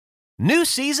New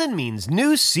season means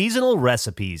new seasonal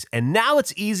recipes, and now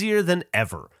it's easier than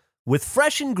ever. With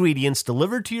fresh ingredients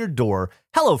delivered to your door,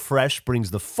 HelloFresh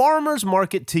brings the farmer's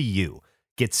market to you.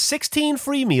 Get 16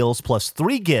 free meals plus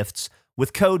 3 gifts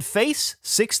with code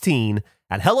FACE16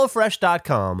 at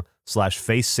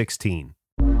HelloFresh.com/FACE16.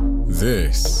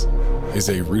 This is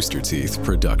a Rooster Teeth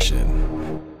production.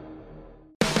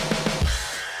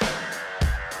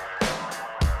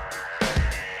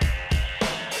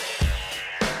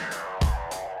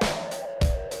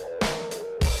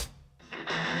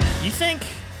 You think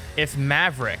if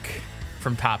Maverick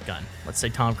from Top Gun, let's say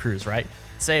Tom Cruise, right?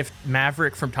 Say if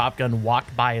Maverick from Top Gun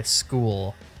walked by a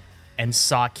school and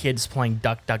saw kids playing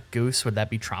Duck, Duck, Goose, would that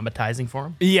be traumatizing for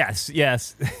him? Yes, yeah.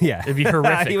 It'd be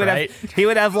horrific, right? He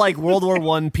would have like World War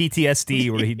I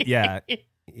PTSD where he'd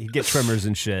get tremors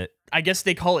and shit. I guess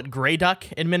they call it Gray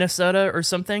Duck in Minnesota or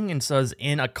something, and so as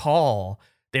in a call,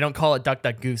 they don't call it Duck,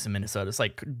 Duck, Goose in Minnesota. It's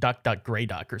like Duck, Duck, Gray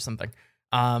Duck or something.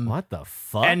 What the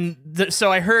fuck? And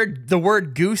so I heard the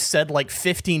word goose said like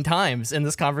 15 times in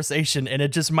this conversation, and it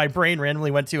just, my brain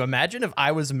randomly went to, imagine if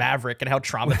I was Maverick and how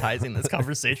traumatizing this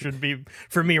conversation would be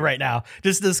for me right now.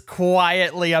 Just this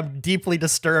quietly, I'm deeply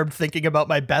disturbed thinking about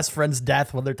my best friend's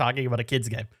death when they're talking about a kid's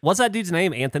game. What's that dude's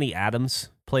name? Anthony Adams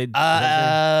played?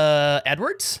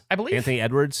 Edwards, I believe. Anthony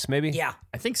Edwards, maybe? Yeah.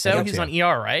 I think so. He's on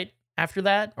ER, right? After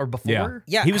that or before?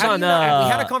 Yeah. He was on. We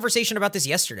had a conversation about this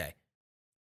yesterday.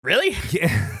 Really?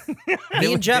 Yeah.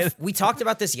 Me and Geoff, we talked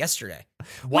about this yesterday.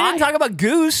 We didn't talk about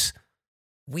Goose.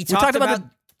 We talked about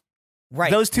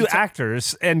those two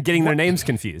actors and getting their names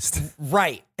confused.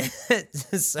 Right.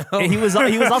 So he was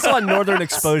also on Northern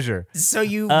Exposure. So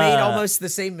you made almost the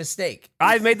same mistake.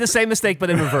 I made the same mistake, but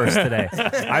in reverse today.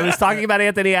 I was talking about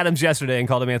Anthony Adams yesterday and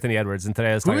called him Anthony Edwards, and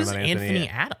today I was talking about Anthony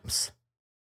Adams?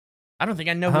 I don't think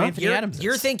I know who Anthony Adams is.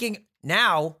 You're thinking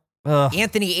now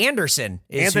Anthony Anderson.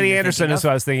 Anthony Anderson is who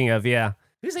I was thinking of, yeah.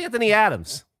 Who's Anthony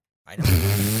Adams? I don't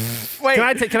know. Wait,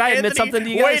 can I admit something to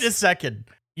you guys? Wait a second.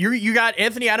 You got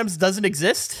Anthony Adams doesn't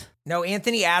exist? No,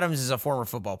 Anthony Adams is a former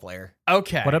football player.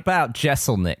 Okay. What about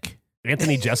Jeselnik?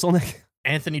 Anthony Jeselnik?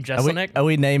 Anthony Jeselnik? Are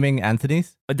we naming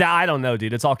Anthony's? I don't know,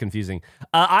 dude. It's all confusing.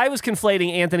 I was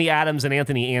conflating Anthony Adams and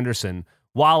Anthony Anderson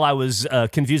while I was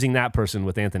confusing that person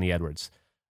with Anthony Edwards.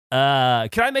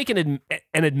 Can I make an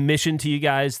admission to you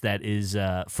guys that is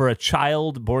for a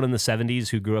child born in the 70s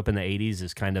who grew up in the 80s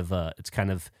is kind of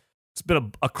it's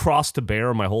been a cross to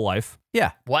bear my whole life.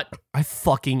 Yeah. What? I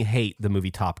fucking hate the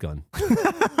movie Top Gun.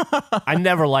 I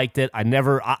never liked it.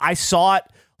 I saw it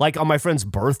like on my friend's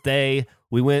birthday.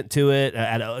 We went to it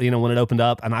at when it opened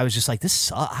up, and I was just like, this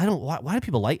sucks. Why do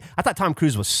people like? I thought Tom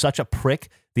Cruise was such a prick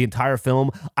the entire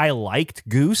film. I liked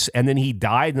Goose, and then he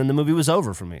died, and then the movie was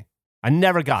over for me. I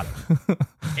never got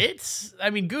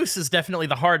it. Goose is definitely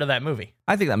the heart of that movie.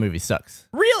 I think that movie sucks.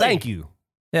 Really? Thank you.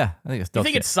 Yeah, I think it's dog You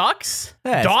think shit. it sucks?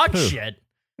 Yeah, Dog it's poo. shit.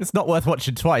 It's not worth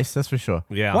watching twice, that's for sure.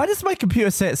 Yeah. Why does my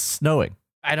computer say it's snowing?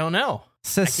 I don't know. It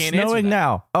says I can't answer snowing that.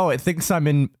 now. Oh, it thinks I'm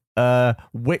in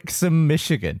Wixom,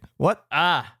 Michigan. What?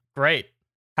 Great.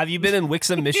 Have you been in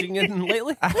Wixom, Michigan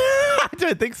lately? I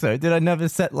don't think so. Did I never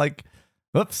set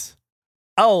whoops?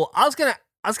 Oh, I was gonna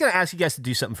ask you guys to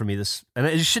do something for me this, and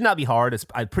it should not be hard. It's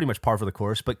pretty much par for the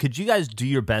course. But could you guys do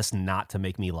your best not to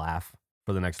make me laugh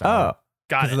for the next hour? Oh,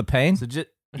 Got because it. of the pain? So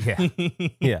yeah,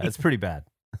 it's pretty bad.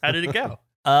 How did it go?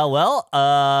 I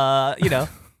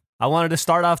wanted to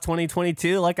start off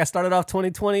 2022 like I started off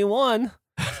 2021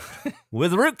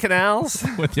 with root canals.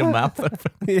 With your mouth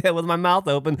open. Yeah, with my mouth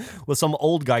open, with some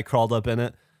old guy crawled up in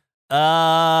it.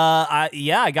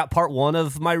 I got part 1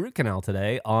 of my root canal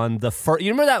today on the first.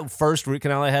 You remember that first root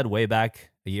canal I had way back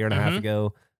a year and a half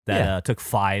ago that took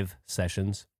 5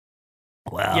 sessions?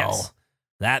 Well, yes.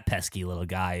 That pesky little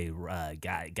guy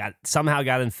somehow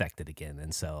got infected again,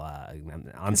 and so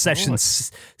I'm on session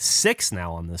 6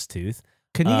 now on this tooth.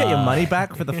 Can you get your money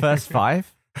back for the first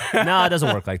 5? No, it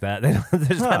doesn't work like that.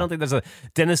 I don't think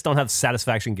dentists don't have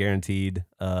satisfaction guaranteed.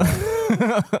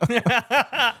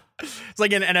 It's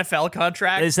like an NFL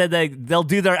contract. They said they'll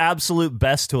do their absolute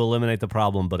best to eliminate the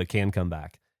problem, but it can come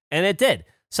back, and it did.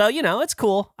 So it's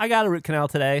cool. I got a root canal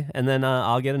today, and then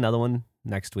I'll get another one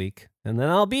next week, and then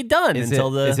I'll be done Is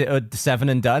it a 7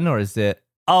 and done, or is it?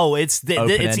 Oh, it's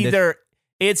open-ended?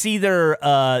 it's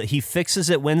either he fixes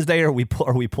it Wednesday or we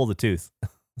pull the tooth.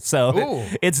 So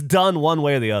it's done one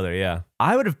way or the other. Yeah,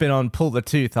 I would have been on pull the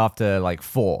tooth after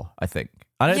 4. I think.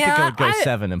 I don't think I would go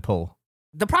 7 and pull.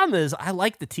 The problem is I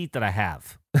like the teeth that I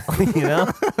have,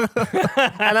 and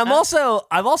I've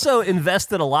also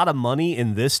invested a lot of money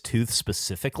in this tooth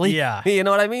specifically. Yeah. You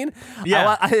know what I mean?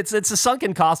 Yeah. It's a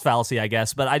sunken cost fallacy, I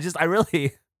guess, but I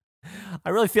really I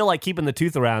really feel like keeping the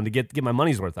tooth around to get my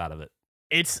money's worth out of it.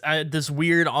 It's this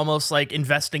weird, almost like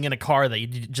investing in a car that you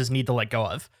just need to let go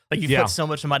of. Like you put so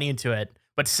much money into it,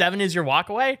 but 7 is your walk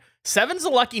away. 7's a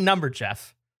lucky number,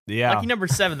 Geoff. Yeah, lucky number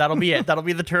 7. That'll be it. That'll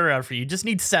be the turnaround for you. You just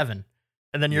need 7,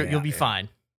 and then you'll be fine.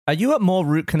 Are you at more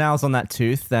root canals on that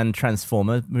tooth than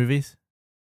Transformer movies?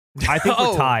 I think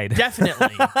we're tied.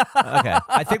 Definitely. Okay.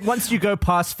 I think once you go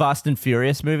past Fast and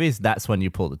Furious movies, that's when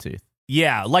you pull the tooth.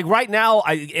 Yeah, like right now,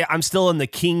 I'm still in the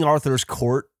King Arthur's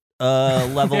Court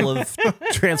level of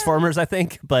Transformers, I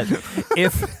think. But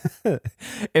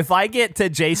if I get to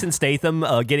Jason Statham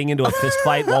getting into a fist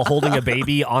fight while holding a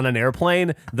baby on an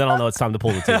airplane, then I'll know it's time to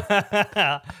pull the tooth.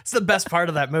 It's the best part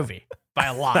of that movie by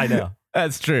a lot. I know.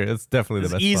 That's true. It's definitely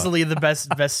the best. Easily the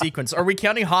best sequence. Are we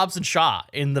counting Hobbs and Shaw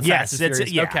in the Fast and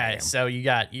Furious? Yeah, okay, so you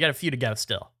got a few to go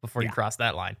still before you cross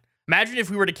that line. Imagine if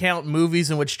we were to count movies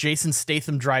in which Jason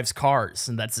Statham drives cars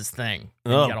and that's his thing.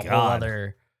 And Oh, you got a whole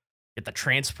other. Get the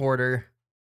Transporter.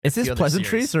 Is this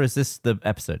Pleasantries or is this the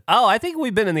episode? Oh, I think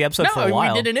we've been in the episode for a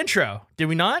while. We did an intro. Did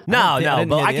we not? No, didn't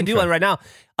but hear I the can do intro. one right now.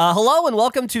 Hello and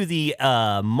welcome to the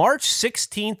March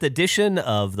 16th edition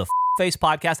of the Face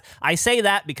Podcast. I say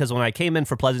that because when I came in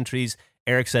for Pleasantries,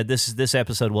 Eric said this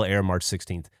episode will air March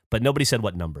 16th, but nobody said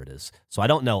what number it is. So I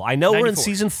don't know. I know 94. we're in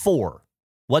season 4.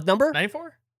 What number?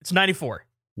 94? It's 94.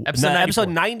 Episode 94. Episode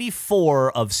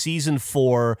 94 of season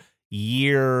 4,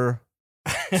 year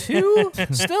 2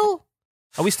 still?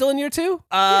 Are we still in year 2?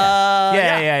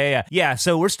 Yeah.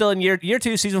 So we're still in year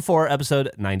 2, season 4,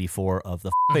 episode 94 of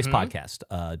the Face Podcast.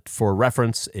 For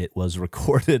reference, it was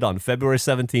recorded on February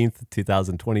 17th,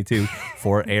 2022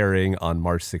 for airing on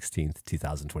March 16th,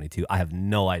 2022. I have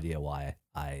no idea why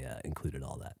I included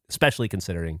all that, especially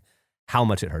considering how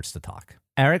much it hurts to talk.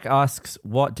 Eric asks,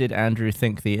 what did Andrew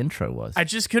think the intro was? I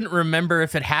just couldn't remember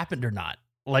if it happened or not.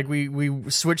 Like we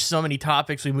switched so many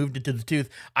topics, we moved it to the tooth.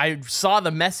 I saw the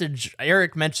message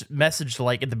Eric messaged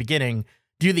like at the beginning,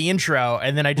 do the intro,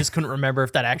 and then I just couldn't remember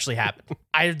if that actually happened.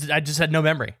 I just had no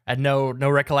memory. I had no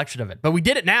recollection of it. But we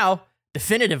did it now,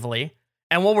 definitively.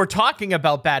 And when we're talking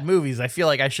about bad movies, I feel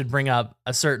like I should bring up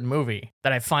a certain movie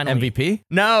that I finally MVP?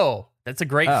 No, that's a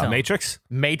great film.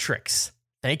 Matrix.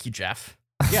 Thank you, Geoff.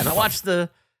 Yeah,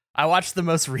 I watched the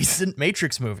most recent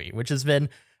Matrix movie, which has been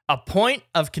a point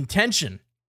of contention.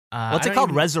 What's it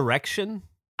called? Resurrection?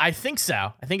 I think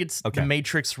so. I think it's The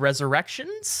Matrix Resurrection,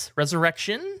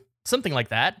 something like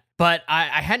that. But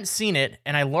I hadn't seen it,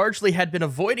 and I largely had been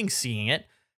avoiding seeing it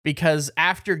because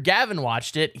after Gavin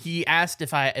watched it, he asked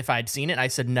if I'd seen it. I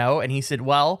said no, and he said,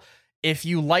 "Well, if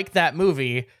you like that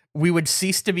movie, we would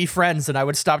cease to be friends, and I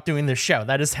would stop doing this show.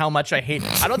 That is how much I hate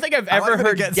it." I don't think I've ever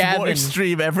heard Gavin more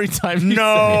extreme every time.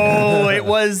 No, it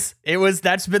was.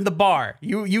 That's been the bar.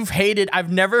 You've hated. I've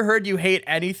never heard you hate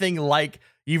anything like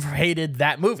you've hated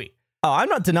that movie. Oh, I'm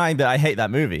not denying that I hate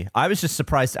that movie. I was just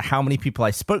surprised at how many people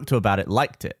I spoke to about it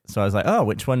liked it. So I was like, oh,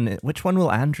 which one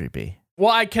will Andrew be?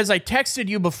 Well, because I texted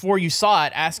you before you saw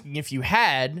it, asking if you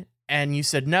had, and you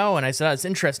said no, and I said, oh, it's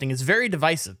interesting. It's very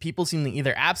divisive. People seem to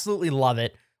either absolutely love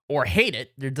it or hate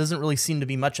it. There doesn't really seem to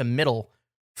be much a middle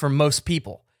for most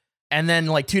people. And then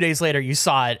like 2 days later, you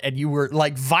saw it and you were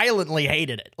like violently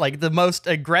hated it. Like the most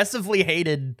aggressively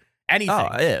hated anything. Oh,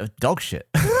 yeah, dog shit.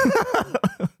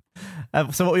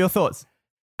 So what were your thoughts?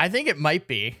 I think it might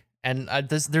be. And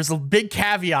there's a big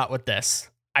caveat with this.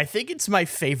 I think it's my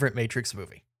favorite Matrix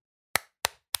movie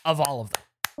of all of them.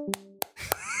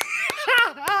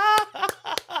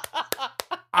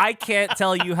 I can't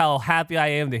tell you how happy I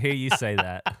am to hear you say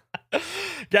that.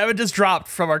 Gavin just dropped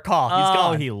from our call. He's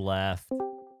gone. He left.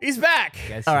 He's back.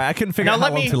 All right, I couldn't figure out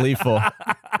how long to leave for.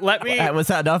 Let me. Was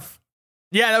that enough?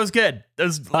 Yeah, that was good. That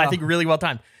was, I think, really well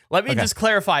timed. Let me just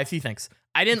clarify a few things.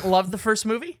 I didn't love the first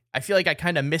movie. I feel like I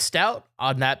kind of missed out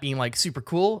on that being like super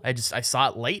cool. I saw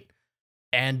it late,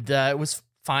 and it was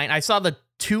fine. I saw the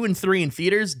 2 and 3 in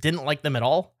theaters. Didn't like them at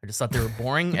all. I just thought they were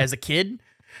boring as a kid.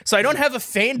 So I don't have a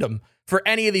fandom for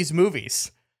any of these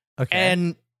movies. Okay.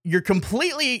 And you're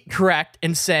completely correct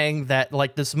in saying that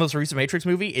like this most recent Matrix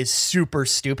movie is super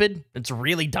stupid. It's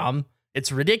really dumb.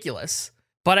 It's ridiculous.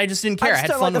 But I just didn't care. I just had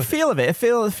don't fun like with the feel of it. It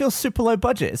feels super low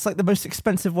budget. It's like the most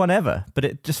expensive one ever, but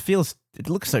it just feels, it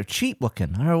looks so cheap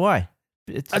looking. I don't know why.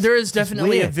 There is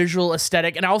definitely a weird visual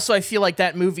aesthetic. And also I feel like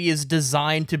that movie is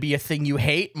designed to be a thing you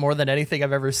hate more than anything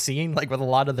I've ever seen, like with a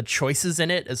lot of the choices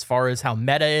in it as far as how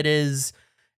meta it is.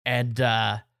 And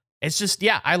it's just,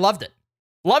 yeah, I loved it.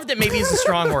 Loved it maybe is a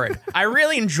strong word. I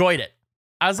really enjoyed it.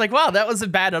 I was like, wow, that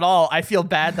wasn't bad at all. I feel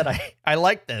bad that I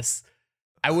like this.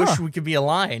 I wish we could be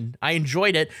aligned. I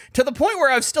enjoyed it to the point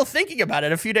where I was still thinking about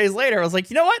it a few days later. I was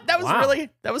like, you know what? That was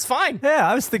that was fine. Yeah,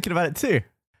 I was thinking about it too.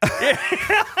 I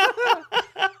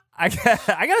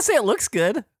gotta say, it looks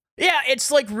good. Yeah,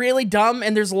 it's like really dumb,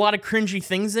 and there's a lot of cringy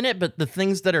things in it. But the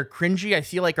things that are cringy, I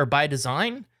feel like, are by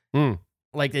design.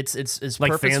 Like it's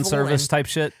Like fan purposeful service and, type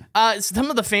shit. some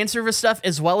of the fan service stuff,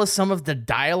 as well as some of the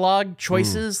dialogue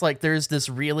choices. Like there's this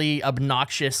really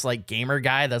obnoxious like gamer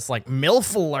guy that's like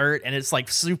MILF alert, and it's like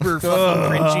super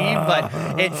fucking cringy,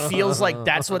 but it feels like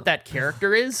that's what that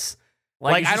character is.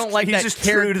 Like I don't like he's that just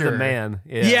character. true to the man.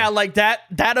 Yeah, like that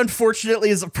unfortunately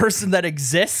is a person that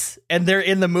exists, and they're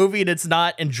in the movie, and it's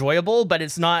not enjoyable, but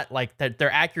it's not like that they're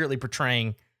accurately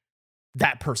portraying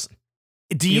that person.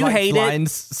 Do you like hate it?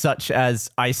 lines such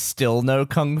as "I still know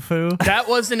kung fu"? That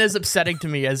wasn't as upsetting to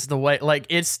me as the way, like,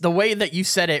 it's the way that you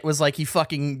said it was like he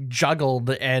fucking juggled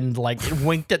and like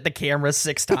winked at the camera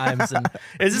 6 times, and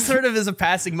it just sort of is a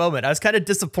passing moment. I was kind of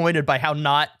disappointed by how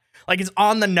not, like, it's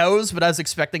on the nose, but I was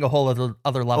expecting a whole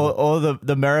other level. Or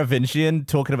the Merovingian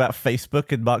talking about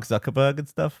Facebook and Mark Zuckerberg and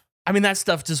stuff. I mean, that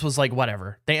stuff just was like,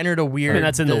 whatever. They entered a weird... I mean,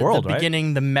 that's in the world, the right?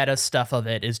 beginning, the meta stuff of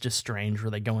it is just strange,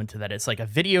 where they go into that. It's like a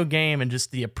video game, and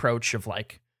just the approach of,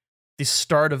 like, the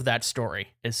start of that story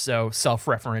is so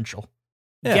self-referential.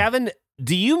 Yeah. Gavin,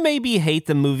 do you maybe hate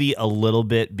the movie a little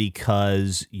bit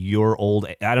because you're old?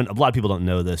 A lot of people don't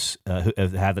know this, who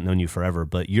haven't known you forever,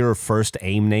 but your first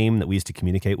AIM name that we used to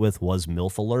communicate with was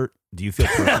MILF Alert. Do you feel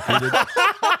persecuted?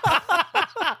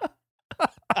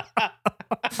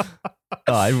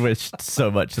 Oh, I wished so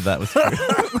much that was true.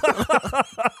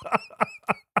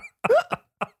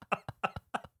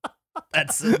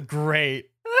 That's great.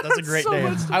 That's a great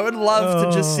name. I would love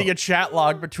to just see a chat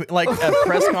log between, like, a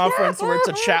press conference where it's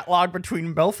a chat log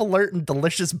between MILF Alert and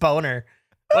Delicious Boner.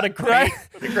 What a great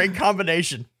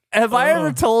combination. Have I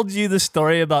ever told you the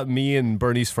story about me and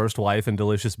Bernie's first wife and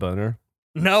Delicious Boner?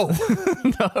 No.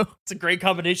 No. It's a great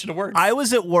combination of words. I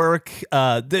was at work.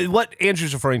 What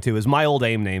Andrew's referring to is my old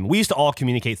AIM name. We used to all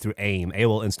communicate through AIM,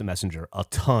 AOL Instant Messenger, a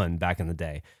ton back in the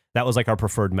day. That was like our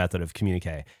preferred method of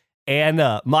communique. And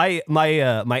my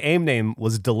AIM name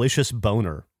was Delicious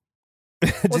Boner.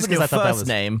 Just because I thought that was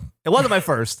name. It wasn't my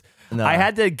first. No. I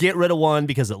had to get rid of one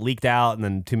because it leaked out, and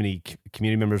then too many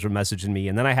community members were messaging me.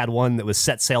 And then I had one that was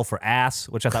Set Sail for Ass,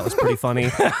 which I thought was pretty funny.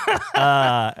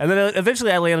 And then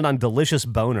eventually I landed on Delicious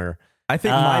Boner. I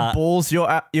think my balls, your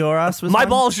ass was my one?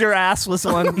 balls, your ass was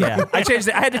one. Yeah, I changed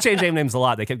it. I had to change name names a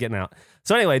lot. They kept getting out.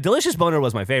 So anyway, Delicious Boner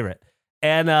was my favorite.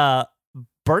 And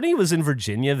Bernie was in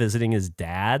Virginia visiting his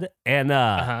dad,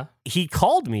 and he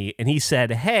called me and he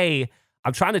said, "Hey,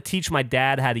 I'm trying to teach my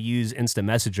dad how to use Instant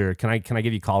Messenger. Can I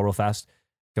give you a call real fast?"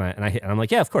 And I'm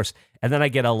like, "Yeah, of course." And then I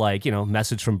get a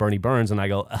message from Bernie Burns, and I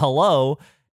go, "Hello."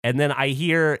 And then I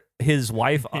hear his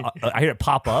wife, I hear it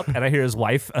pop up, and I hear his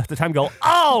wife at the time go,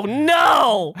 "Oh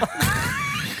no!"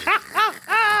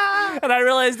 And I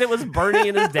realized it was Bernie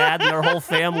and his dad and their whole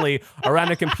family around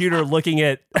a computer looking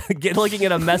at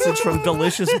a message from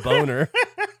Delicious Boner.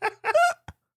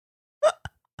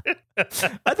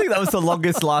 I think that was the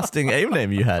longest lasting AIM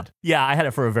name you had. Yeah, I had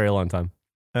it for a very long time.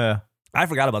 Yeah. I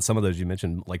forgot about some of those you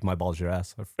mentioned, like My Balls Your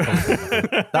Ass.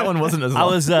 That one wasn't as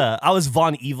long. I was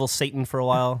Von Evil Satan for a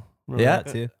while. Remember Yeah.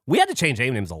 that too? We had to change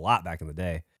AIM names a lot back in the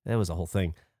day. That was a whole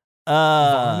thing.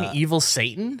 Evil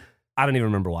Satan? I don't even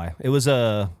remember why. It was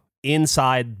a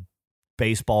inside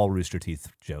baseball Rooster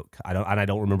Teeth joke. I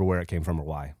don't remember where it came from or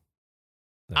why.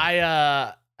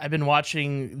 I've been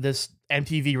watching this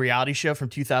MTV reality show from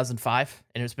 2005,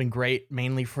 and it's been great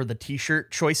mainly for the t-shirt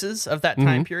choices of that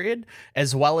time period,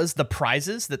 as well as the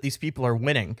prizes that these people are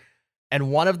winning. And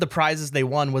one of the prizes they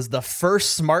won was the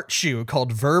first smart shoe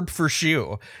called Verb for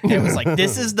Shoe. And it was like,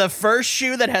 this is the first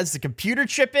shoe that has the computer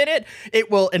chip in it. It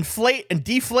will inflate and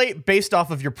deflate based off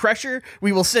of your pressure.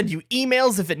 We will send you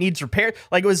emails if it needs repair.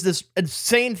 Like, it was this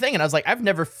insane thing. And I was like, I've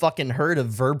never fucking heard of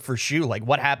Verb for Shoe. Like,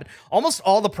 what happened? Almost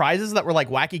all the prizes that were like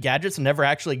wacky gadgets never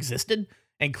actually existed,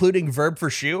 including Verb for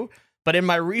Shoe. But in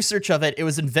my research of it, it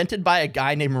was invented by a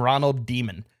guy named Ronald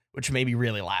Demon, which made me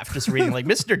really laugh just reading like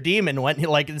Mr. Demon went,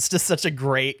 like, it's just such a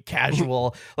great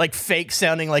casual, like, fake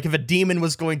sounding, like, if a demon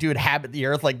was going to inhabit the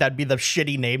earth, like, that'd be the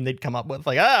shitty name they'd come up with,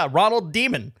 like, Ronald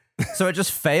Demon. So it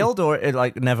just failed, or it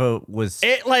like never was?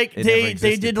 It like it they never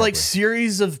existed did properly? like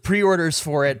series of pre-orders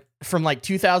for it from like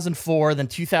 2004, then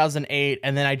 2008,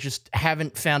 and then I just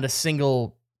haven't found a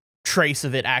single trace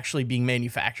of it actually being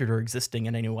manufactured or existing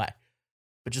in any way.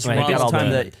 But just Right, Maybe it's all time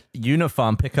the- that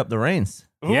Unifarm pick up the reins.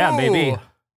 Yeah, maybe.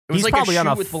 It was He's like probably a on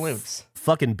shoe a with balloons.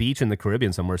 fucking beach in the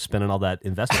Caribbean somewhere spending all that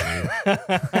investment money.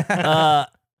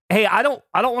 Hey, I don't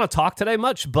want to talk today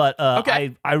much, but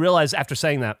Okay. I realize after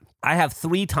saying that I have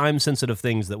 3 time sensitive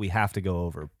things that we have to go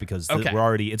over because Okay.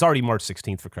 it's already March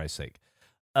 16th, for Christ's sake.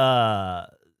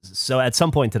 So at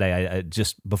some point today, I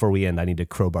just before we end, I need to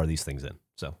crowbar these things in.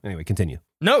 So anyway, continue.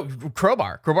 No,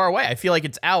 crowbar away. I feel like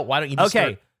it's out. Why don't you just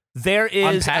Okay, there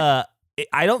is. I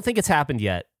don't think it's happened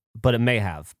yet, but it may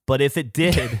have. But if it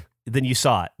did, then you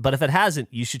saw it. But if it hasn't,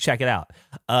 you should check it out.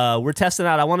 We're testing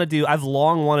out. I've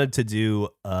long wanted to do.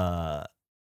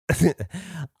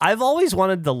 I've always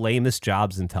wanted the lamest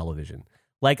jobs in television.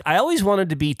 Like, I always wanted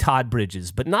to be Todd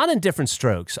Bridges, but not in Different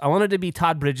Strokes. I wanted to be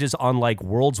Todd Bridges on, like,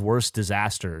 World's Worst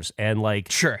Disasters and,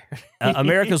 like, Sure.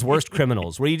 America's Worst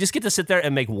Criminals, where you just get to sit there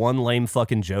and make one lame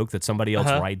fucking joke that somebody else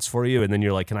writes for you, and then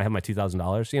you're like, can I have my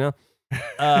 $2,000, you know?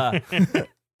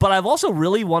 But I've also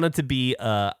really wanted to be,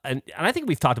 and I think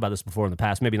we've talked about this before in the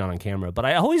past, maybe not on camera, but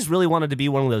I always really wanted to be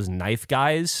one of those knife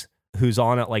guys who's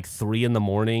on at like 3 a.m.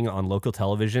 on local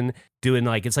television doing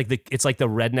like it's like the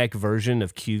redneck version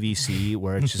of QVC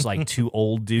where it's just like 2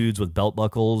 old dudes with belt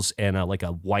buckles and like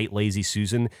a white lazy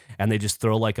Susan, and they just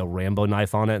throw like a Rambo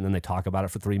knife on it, and then they talk about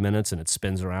it for 3 minutes and it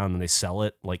spins around and they sell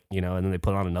it, like, you know, and then they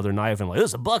put on another knife and like,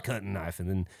 this is a buck hunting knife, and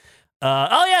then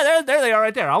oh yeah, there they are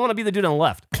right there. I want to be the dude on the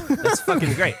left. That's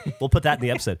fucking great. We'll put that in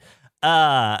the episode.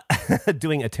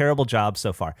 Doing a terrible job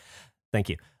so far. Thank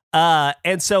you.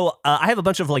 And so I have a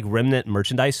bunch of like remnant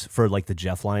merchandise for like the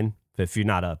Geoff line. If you're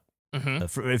not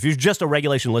if you're just a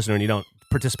regulation listener and you don't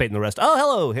participate in the rest, oh,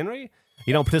 hello, Henry.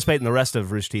 You don't participate in the rest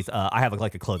of Rooster Teeth. I have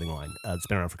like a clothing line that's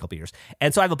been around for a couple of years.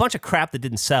 And so I have a bunch of crap that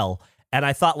didn't sell. And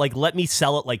I thought, like, let me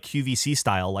sell it like QVC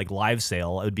style, like live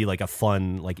sale. It would be like a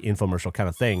fun, like infomercial kind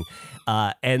of thing.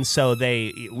 And so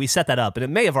we set that up, and it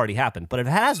may have already happened. But if it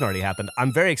hasn't already happened,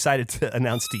 I'm very excited to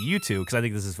announce to you two, because I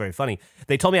think this is very funny.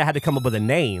 They told me I had to come up with a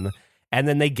name, and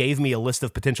then they gave me a list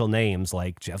of potential names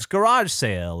like Geoff's Garage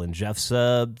Sale and Geoff's,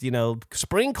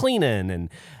 spring cleaning.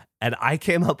 And I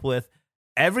came up with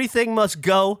Everything Must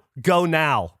Go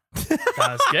Now.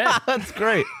 That's good. That's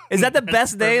great. Is that the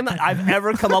best name I've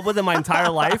ever come up with in my entire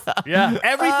life? Yeah.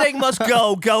 Everything must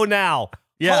go now.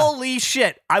 Yeah. Holy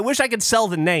shit. I wish I could sell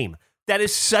the name. That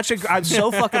is I'm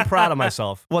so fucking proud of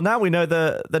myself. Well, now we know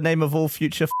the name of all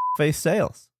future face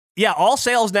sales. Yeah, all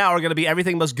sales now are going to be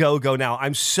Everything Must Go now.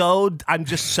 I'm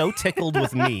just so tickled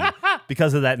with me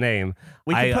because of that name.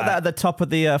 We can put that at the top of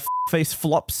the face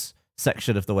flops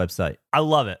section of the website. I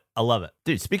love it.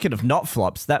 Dude, speaking of not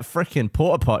flops, that freaking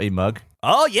porta potty mug.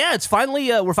 Oh yeah, it's finally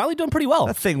we're finally doing pretty well.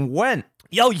 That thing went.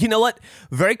 Yo, you know what?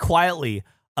 Very quietly,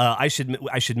 I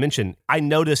should mention, I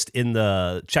noticed in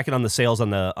the checking on the sales on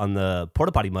the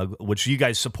porta potty mug, which you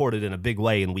guys supported in a big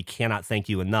way, and we cannot thank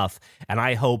you enough. And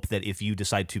I hope that if you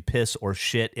decide to piss or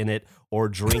shit in it or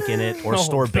drink in it or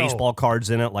store baseball cards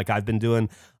in it, like I've been doing,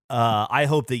 I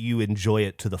hope that you enjoy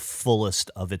it to the fullest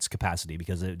of its capacity,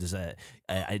 because it's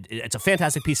a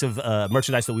fantastic piece of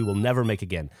merchandise that we will never make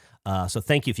again. So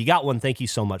thank you. If you got one, thank you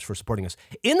so much for supporting us.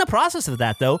 In the process of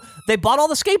that, though, they bought all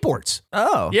the skateboards.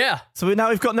 Oh. Yeah. So we've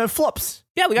got no flops.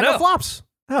 Yeah, we got no flops.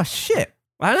 Oh, shit.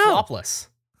 I know. Flopless.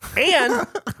 And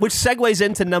which segues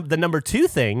into the number 2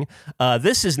 thing.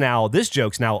 This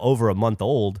joke's now over a month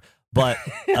old, but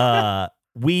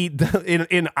we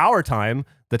in our time,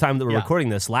 the time that we're recording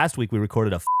this, last week we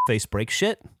recorded a face break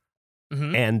shit.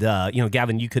 Mm-hmm. And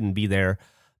Gavin, you couldn't be there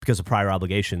because of prior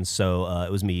obligations, so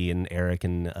it was me and Eric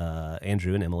and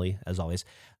Andrew and Emily, as always.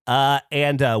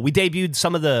 And we debuted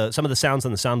some of the sounds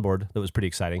on the soundboard. That was pretty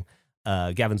exciting.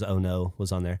 Gavin's "Oh No"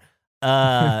 was on there.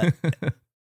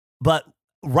 But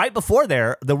right before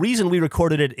there, the reason we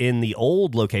recorded it in the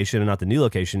old location and not the new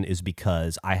location is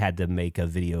because I had to make a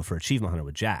video for Achievement Hunter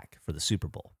with Jack for the Super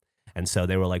Bowl. And so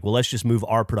they were like, well, let's just move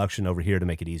our production over here to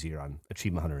make it easier on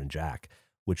Achievement Hunter and Jack,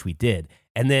 which we did.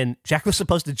 And then Jack was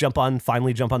supposed to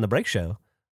finally jump on the break show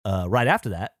right after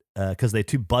that, because they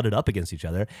two butted up against each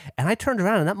other. And I turned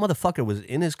around and that motherfucker was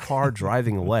in his car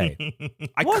driving away.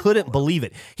 I couldn't believe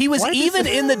it. He was even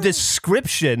in the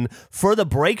description for the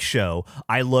break show.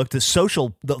 I looked at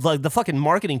the fucking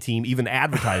marketing team even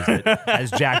advertised it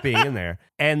as Jack being in there.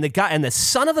 And the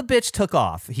son of a bitch took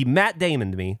off. He Matt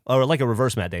Damon'd me, or like a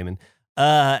reverse Matt Damon.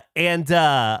 And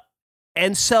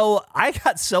so I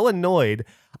got so annoyed.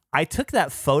 I took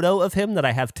that photo of him that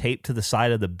I have taped to the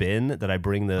side of the bin that I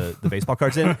bring the baseball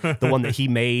cards in, the one that he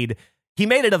made. He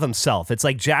made it of himself. It's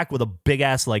like Jack with a big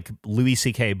ass like Louis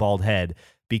C.K. bald head,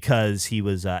 because he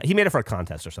made it for a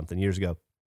contest or something years ago.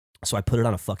 So I put it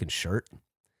on a fucking shirt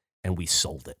and we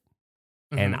sold it.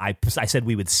 Mm-hmm. And I said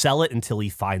we would sell it until he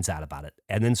finds out about it.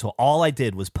 And then so all I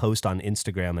did was post on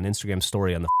Instagram, an Instagram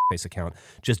story on the face account.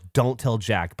 Just don't tell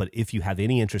Jack, but if you have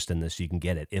any interest in this, you can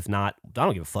get it. If not, I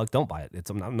don't give a fuck. Don't buy it.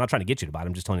 I'm not trying to get you to buy it.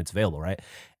 I'm just telling you it's available, right?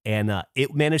 And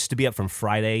it managed to be up from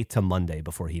Friday to Monday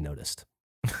before he noticed.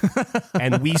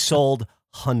 And we sold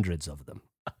hundreds of them.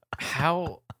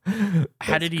 How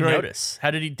did he great. notice?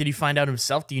 How did he find out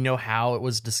himself? Do you know how it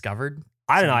was discovered?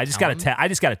 I don't know. I just got Tell him? I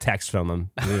just got a text from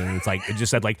him. And it's like it just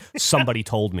said like somebody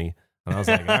told me, and I was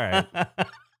like, all right.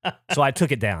 So I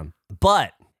took it down,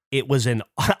 but it was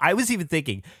I was even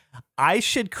thinking I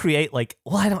should create like,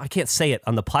 well, I can't say it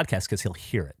on the podcast because he'll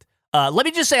hear it. Let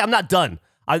me just say I'm not done.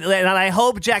 And I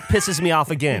hope Jack pisses me off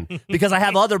again because I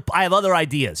have other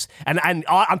ideas. And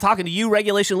I'm talking to you,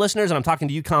 regulation listeners, and I'm talking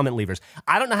to you, comment leavers.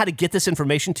 I don't know how to get this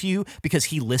information to you because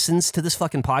he listens to this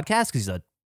fucking podcast because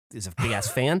he's a big ass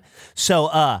fan.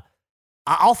 So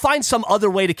I'll find some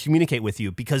other way to communicate with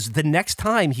you because the next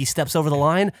time he steps over the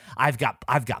line, I've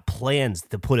got plans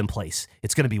to put in place.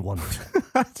 It's going to be wonderful.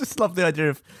 I just love the idea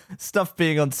of stuff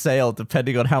being on sale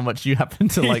depending on how much you happen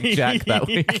to like Jack that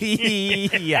week.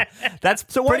 Yeah, that's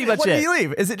So pretty much when it. do you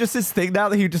leave? Is it just this thing now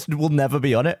that he just will never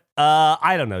be on it?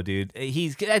 I don't know, dude. I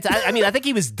think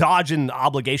he was dodging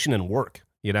obligation and work.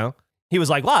 You know, he was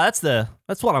like, "Wow,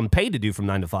 that's what I'm paid to do from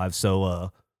 9 to 5."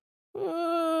 So,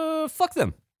 fuck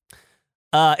them.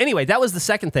 Anyway, that was the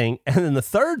second thing, and then the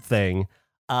third thing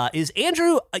is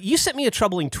Andrew. You sent me a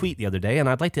troubling tweet the other day, and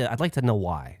I'd like to know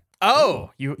why. Oh,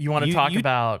 you want to talk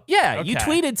about? Yeah, Okay. you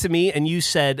tweeted to me, and you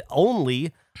said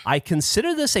only I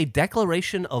consider this a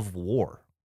declaration of war.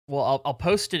 Well, I'll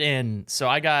post it in. So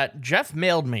Geoff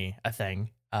mailed me a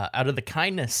thing out of the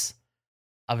kindness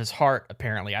of his heart.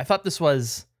 Apparently, I thought this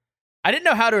was. I didn't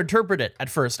know how to interpret it at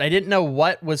first. I didn't know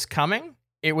what was coming.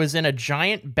 It was in a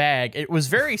giant bag. It was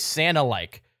very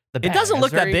Santa-like. The bag. It doesn't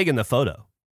look very, that big in the photo.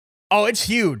 Oh, it's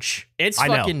huge. It's I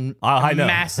know. fucking I know.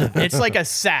 massive. It's like a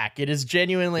sack. It is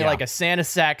genuinely like a Santa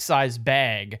sack sized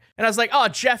bag. And I was like, oh,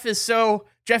 Geoff is so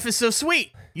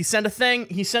sweet. He sent a thing.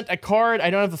 He sent a card. I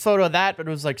don't have a photo of that, but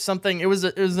it was like something. It was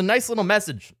a nice little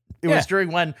message. It was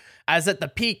during when I was at the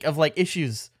peak of like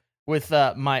issues with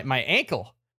my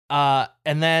ankle.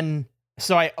 And then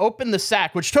so I opened the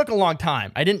sack, which took a long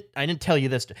time. I didn't tell you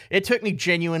this. It took me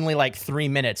genuinely like 3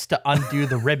 minutes to undo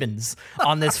the ribbons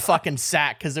on this fucking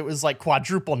sack because it was like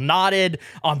quadruple knotted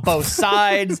on both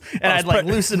sides, and I'd like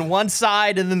loosen one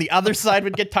side, and then the other side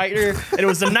would get tighter, and it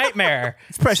was a nightmare.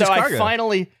 It's precious cargo.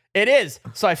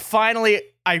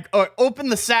 I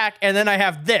opened the sack, and then I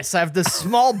have this. I have this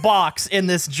small box in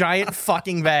this giant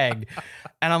fucking bag,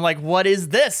 and I'm like, "What is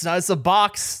this?" Now it's a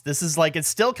box. This is like it's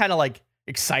still kind of like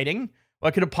exciting.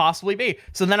 What could it possibly be?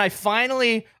 So then I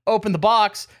finally opened the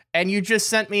box, and you just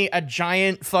sent me a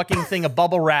giant fucking thing of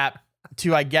bubble wrap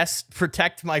to, I guess,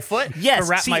 protect my foot. Yes,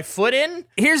 to wrap my foot in.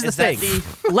 Here's the thing.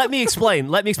 Let me explain.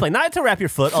 Not to wrap your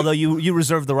foot, although you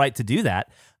reserve the right to do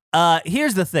that.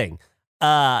 Here's the thing.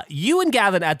 You and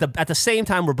Gavin at the same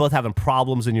time were both having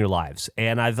problems in your lives,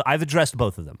 and I've addressed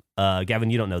both of them.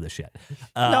 Gavin, you don't know this yet.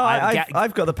 No,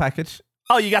 I've got the package.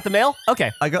 Oh, you got the mail? Okay.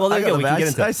 I got there you go. We can get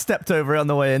into I stepped over it on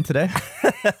the way in today.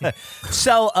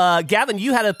 So, Gavin,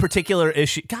 you had a particular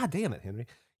issue. God damn it, Henry.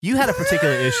 You had a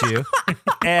particular issue,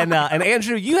 and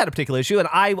Andrew, you had a particular issue, and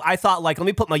I thought, like, let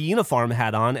me put my uniform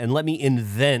hat on and let me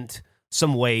invent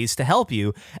some ways to help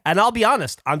you. And I'll be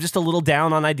honest, I'm just a little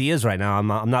down on ideas right now.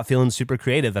 I'm not feeling super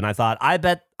creative, and I thought, I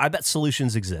bet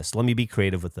solutions exist. Let me be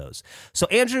creative with those. So,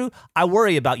 Andrew, I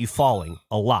worry about you falling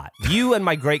a lot. You and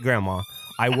my great-grandma,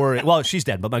 I worry. Well, she's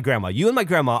dead, but my grandma. You and my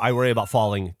grandma, I worry about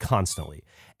falling constantly.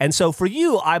 And so for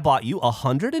you, I bought you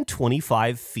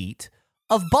 125 feet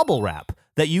of bubble wrap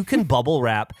that you can bubble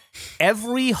wrap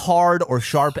every hard or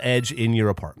sharp edge in your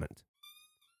apartment.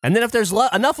 And then if there's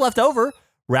enough left over,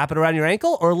 wrap it around your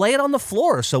ankle or lay it on the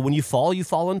floor so when you fall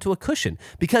into a cushion.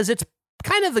 Because it's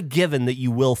kind of a given that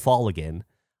you will fall again.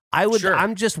 Sure.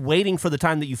 I'm just waiting for the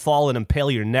time that you fall and impale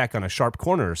your neck on a sharp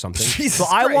corner or something. Jesus so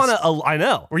I Christ. want to. I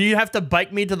know. Where you have to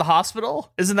bike me to the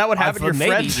hospital? Isn't that what happened to your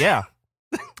maybe, friend? Yeah.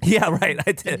 Yeah, right.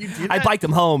 I did. You do I that? biked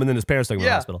him home, and then his parents took him to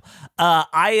the hospital.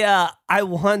 I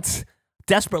want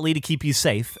desperately to keep you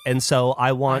safe, and so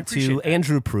I want to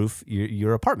Andrew-proof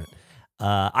your apartment.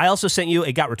 I also sent you.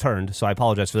 It got returned, so I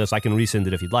apologize for this. I can resend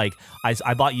it if you'd like.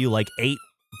 I bought you like eight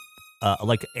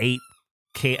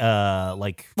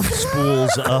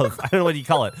spools of I don't know what you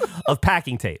call it of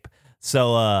packing tape.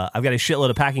 So I've got a shitload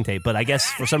of packing tape, but I guess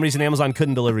for some reason Amazon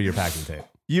couldn't deliver your packing tape.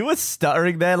 You were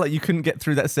stuttering there, like you couldn't get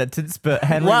through that sentence, but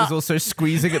Henry was also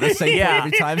squeezing at the same point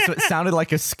every time, so it sounded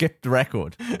like a skipped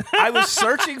record. I was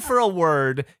searching for a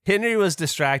word. Henry was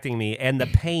distracting me, and the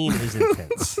pain is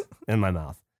intense in my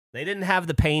mouth. They didn't have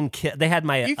the pain kit. They had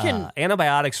my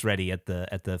antibiotics ready at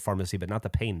the pharmacy, but not the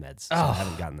pain meds. So I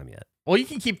haven't gotten them yet. Well, you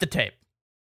can keep the tape.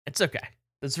 It's okay.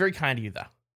 That's very kind of you, though.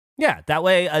 Yeah, that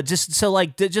way, just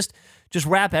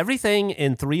wrap everything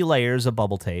in 3 layers of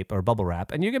bubble tape or bubble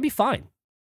wrap, and you're gonna be fine.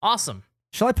 Awesome.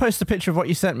 Shall I post a picture of what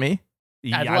you sent me?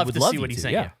 I'd love to see what he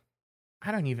sent you.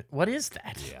 I don't even. What is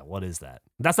that? Yeah, what is that?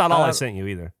 That's not all I sent you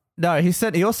either. No,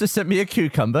 he also sent me a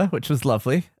cucumber, which was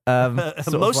lovely.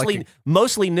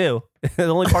 Mostly new,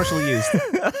 only partially used.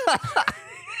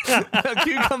 A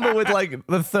cucumber with like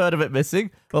the third of it missing,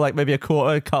 or like maybe a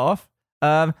quarter cut off.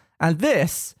 And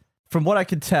this, from what I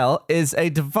can tell, is a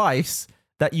device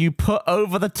that you put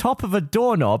over the top of a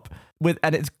doorknob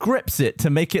and it grips it to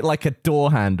make it like a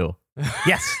door handle.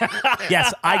 Yes,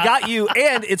 yes, I got you,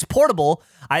 and it's portable.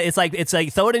 It's like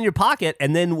throw it in your pocket,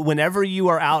 and then whenever you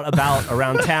are out about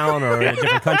around town or in a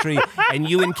different country, and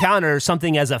you encounter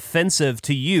something as offensive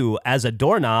to you as a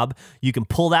doorknob, you can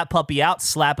pull that puppy out,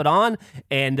 slap it on,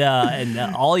 and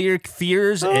all your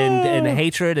fears and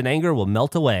hatred and anger will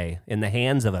melt away in the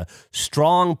hands of a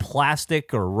strong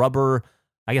plastic or rubber,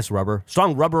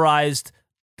 strong rubberized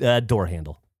door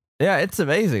handle. Yeah, it's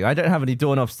amazing. I don't have any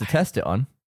doorknobs to test it on.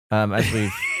 As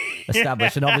we've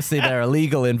established, and obviously they're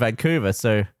illegal in Vancouver,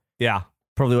 so yeah,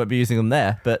 probably won't be using them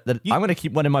there. But I'm going to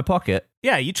keep one in my pocket.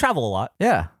 Yeah, you travel a lot.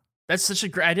 Yeah, that's such a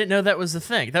great. I didn't know that was the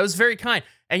thing. That was very kind.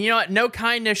 And you know what? No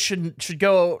kindness should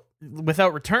go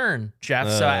without return, Geoff.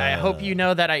 So I hope you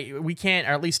know that we can't,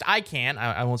 or at least I can.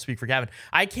 I won't speak for Gavin.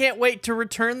 I can't wait to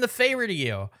return the favor to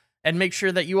you and make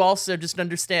sure that you also just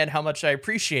understand how much I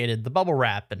appreciated the bubble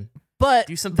wrap and. But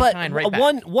do something kind right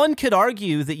back. One could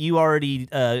argue that you already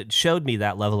showed me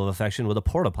that level of affection with a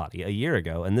porta potty a year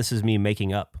ago, and this is me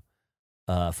making up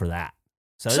for that.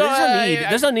 So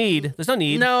there's no need.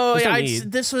 No,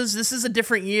 this is a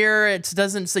different year.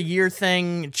 It's a year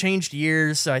thing. It changed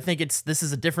years, so I think this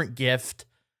is a different gift.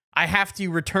 I have to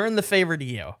return the favor to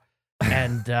you,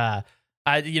 and I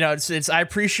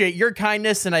appreciate your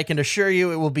kindness, and I can assure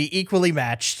you it will be equally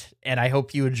matched. And I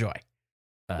hope you enjoy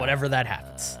whatever that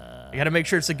happens. I got to make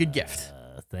sure it's a good gift.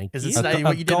 Thank you. Because it's not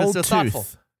what you did was so thoughtful.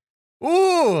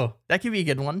 Ooh, that could be a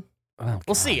good one. Oh,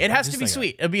 we'll see. It has to be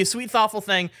sweet. It'll be a sweet, thoughtful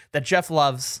thing that Geoff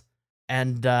loves,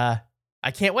 and I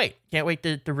can't wait. Can't wait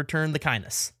to return the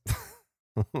kindness.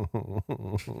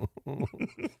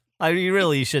 You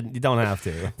really shouldn't. You don't have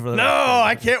to. No,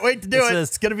 I can't wait to do it.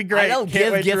 It's gonna be great. I don't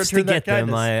give gifts to get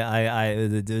them.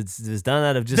 It's done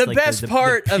out of just the best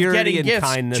part of getting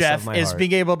gifts, Geoff, is heart.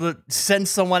 being able to send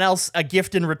someone else a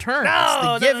gift in return.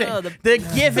 No, it's the giving. No. The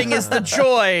giving is the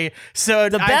joy. So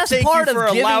the best part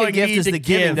of giving a gift is the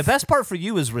giving. The best part for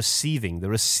you is receiving. The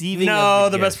receiving. No,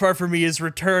 of the best part for me is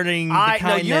returning the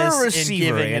kindness. No, you're a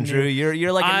receiver, Andrew.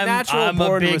 You're like a natural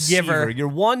born receiver. Giver. You're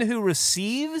one who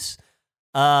receives.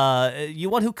 You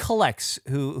one who collects,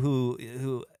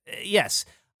 who yes,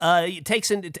 takes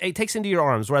into your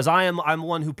arms, whereas I'm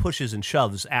one who pushes and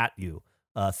shoves at you.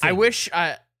 I wish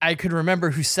I could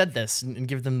remember who said this and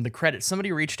give them the credit.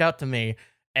 Somebody reached out to me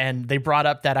and they brought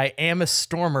up that I am a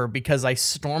stormer because I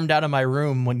stormed out of my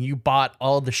room when you bought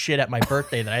all the shit at my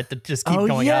birthday that I had to just keep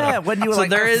going out of. When you were so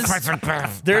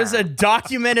like, there's a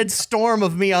documented storm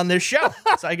of me on this show.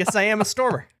 So I guess I am a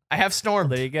stormer. I have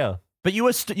stormed. There you go. But you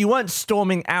weren't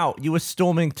storming out. You were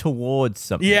storming towards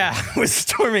something. Yeah, I was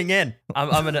storming in.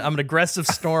 I'm an aggressive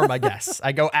storm, I guess.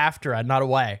 I go after, not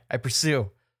away. I pursue.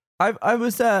 I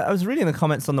was reading the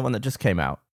comments on the one that just came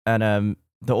out, and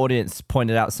the audience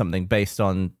pointed out something based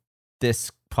on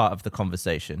this part of the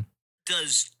conversation.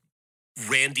 Does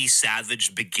Randy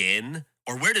Savage begin,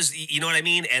 or where does you know what I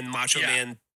mean? And Macho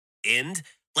Man end?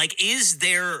 Like, is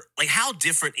there how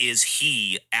different is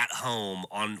he at home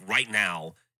on right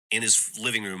now? In his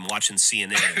living room watching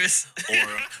CNN.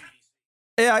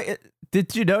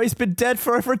 Did you know he's been dead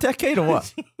for over a decade or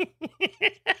what?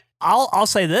 I'll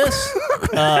say this.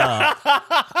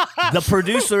 The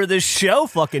producer of this show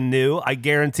fucking knew, I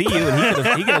guarantee you, and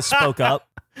he could have spoke up.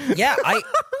 Yeah,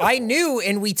 I knew,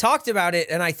 and we talked about it,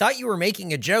 and I thought you were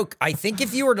making a joke. I think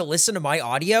if you were to listen to my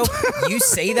audio, you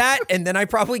say that, and then I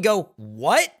probably go,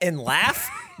 what? And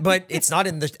laugh, but it's not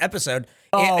in the episode.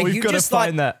 Oh, we've got to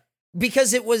find that.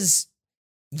 Because it was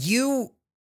you,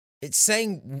 it's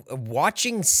saying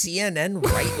watching CNN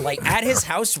at his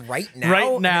house right now.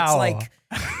 Right now. And it's like,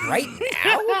 right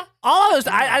now?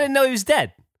 I didn't know he was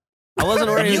dead. I wasn't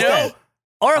aware he was dead.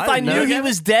 Or if I knew he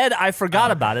was dead, I forgot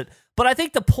about it. But I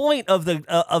think the point of the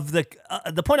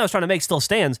point I was trying to make still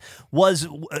stands. Was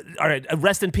all right.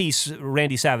 Rest in peace,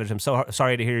 Randy Savage. I'm so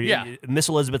sorry to hear you. Yeah. Miss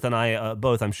Elizabeth and I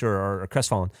both, I'm sure, are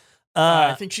crestfallen.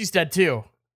 I think she's dead too.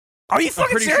 Are you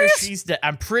fucking serious? Sure she's dead.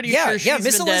 I'm pretty sure she's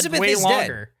Miss been Elizabeth dead way is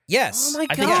longer. Dead. Yes. Oh my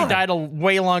God. I think she died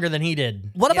way longer than he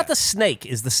did. What about the snake?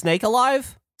 Is the snake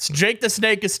alive? Jake the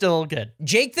Snake is still good.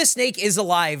 Jake the Snake is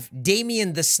alive.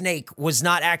 Damien the Snake was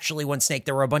not actually one snake.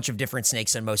 There were a bunch of different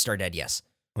snakes, and most are dead, yes.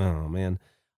 Oh, man.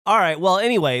 All right. Well,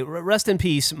 anyway, rest in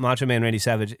peace, Macho Man Randy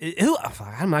Savage. Who?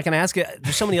 I'm not going to ask it.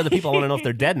 There's so many other people I want to know if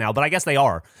they're dead now, but I guess they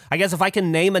are. I guess if I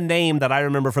can name a name that I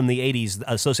remember from the 80s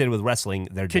associated with wrestling,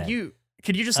 they're dead.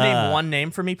 Could you just name one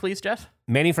name for me, please, Geoff?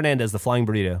 Manny Fernandez, the Flying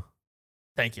Burrito.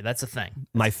 Thank you. That's a thing.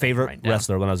 My favorite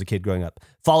wrestler when I was a kid growing up.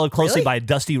 Followed closely by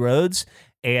Dusty Rhodes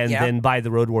and then by the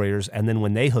Road Warriors. And then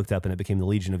when they hooked up and it became the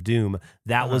Legion of Doom,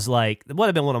 that was like, it would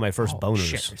have been one of my first boners.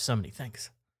 Shit, there's so many things.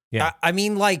 Yeah. I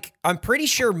mean, like, I'm pretty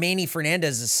sure Manny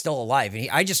Fernandez is still alive. And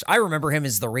I remember him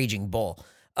as the Raging Bull.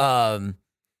 In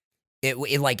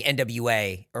like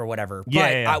NWA or whatever.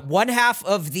 Yeah, but one half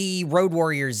of the Road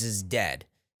Warriors is dead.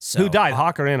 So, who died,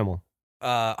 Hawk or Animal?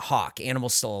 Hawk.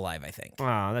 Animal's still alive, I think.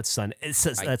 Oh, that's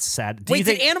that's sad. Wait,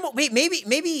 did Animal? Wait,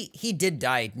 maybe he did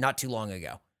die not too long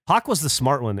ago. Hawk was the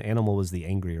smart one. Animal was the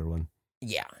angrier one.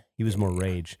 Yeah, he was more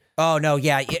rage. Oh no,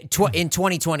 yeah. In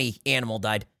 2020, Animal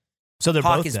died. So they're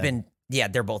Hawk both has dead. been. Yeah,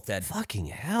 they're both dead. Fucking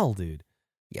hell, dude.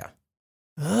 Yeah.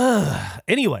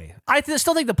 Anyway, I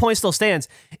still think the point still stands.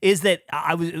 Is that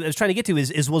I was trying to get to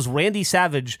was Randy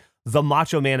Savage the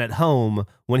Macho Man at home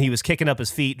when he was kicking up his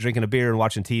feet, drinking a beer, and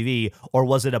watching TV, or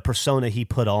was it a persona he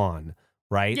put on?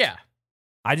 Right? Yeah.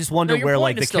 I just wonder where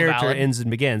like the character ends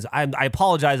and begins. I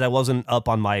apologize, I wasn't up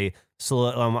on my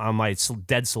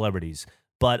dead celebrities,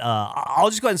 but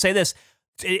I'll just go ahead and say this: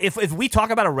 if we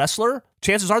talk about a wrestler,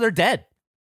 chances are they're dead.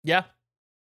 Yeah.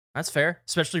 That's fair,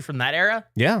 especially from that era.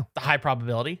 Yeah. The high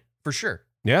probability, for sure.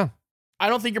 Yeah. I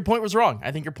don't think your point was wrong.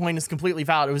 I think your point is completely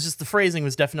valid. It was just the phrasing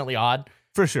was definitely odd.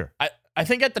 For sure. I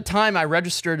think at the time I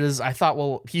registered as, I thought,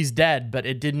 well, he's dead, but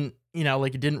it didn't,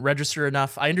 it didn't register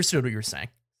enough. I understood what you were saying.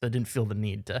 So I didn't feel the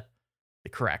need to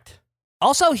correct.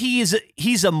 Also, he's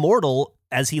immortal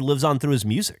as he lives on through his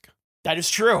music. That is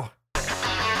true.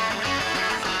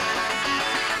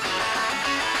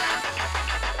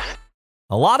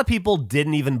 A lot of people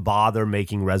didn't even bother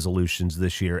making resolutions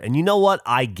this year, and you know what?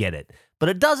 I get it. But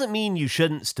it doesn't mean you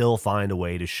shouldn't still find a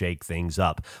way to shake things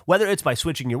up. Whether it's by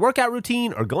switching your workout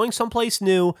routine or going someplace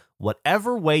new,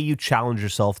 whatever way you challenge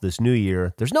yourself this new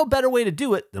year, there's no better way to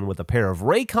do it than with a pair of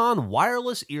Raycon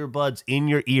wireless earbuds in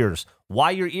your ears.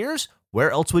 Why your ears?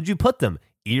 Where else would you put them?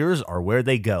 Ears are where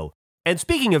they go. And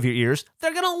speaking of your ears,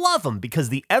 they're going to love them because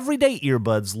the everyday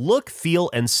earbuds look, feel,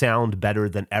 and sound better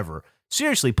than ever.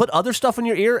 Seriously, put other stuff in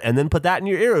your ear and then put that in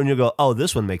your ear and you'll go, oh,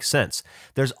 this one makes sense.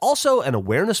 There's also an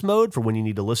awareness mode for when you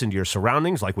need to listen to your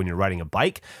surroundings, like when you're riding a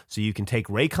bike, so you can take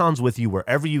Raycons with you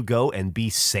wherever you go and be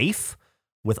safe.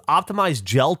 With optimized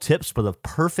gel tips for the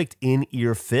perfect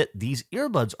in-ear fit, these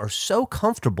earbuds are so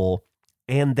comfortable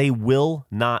and they will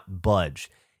not budge.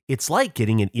 It's like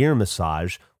getting an ear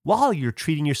massage while you're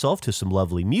treating yourself to some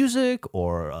lovely music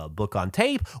or a book on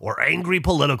tape or angry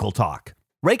political talk.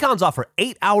 Raycons offer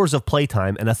 8 hours of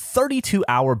playtime and a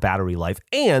 32-hour battery life,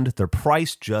 and they're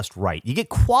priced just right. You get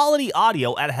quality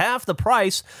audio at half the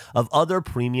price of other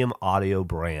premium audio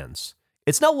brands.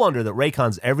 It's no wonder that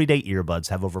Raycon's everyday earbuds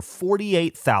have over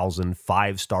 48,000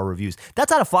 5-star reviews.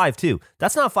 That's out of 5, too.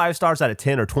 That's not 5 stars out of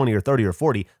 10 or 20 or 30 or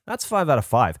 40. That's 5 out of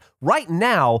 5. Right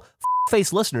now,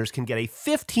 Face listeners can get a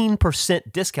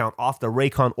 15% discount off the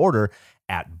Raycon order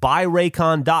at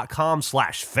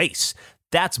buyraycon.com/face.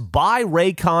 That's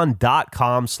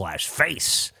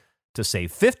buyraycon.com/face to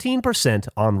save 15%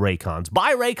 on Raycons.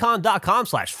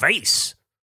 Buyraycon.com/face.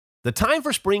 The time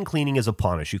for spring cleaning is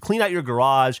upon us. You clean out your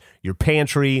garage, your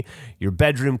pantry, your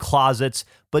bedroom closets,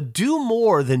 but do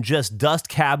more than just dust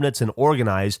cabinets and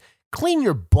organize. Clean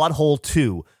your butthole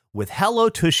too with Hello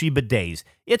Tushy bidets.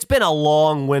 It's been a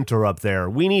long winter up there.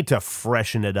 We need to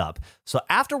freshen it up. So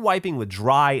after wiping with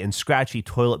dry and scratchy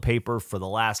toilet paper for the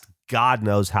last God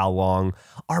knows how long,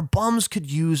 our bums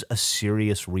could use a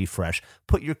serious refresh.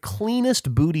 Put your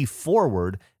cleanest booty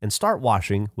forward and start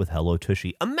washing with Hello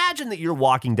Tushy. Imagine that you're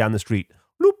walking down the street.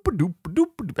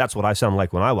 That's what I sound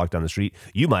like when I walk down the street.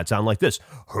 You might sound like this.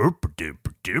 Or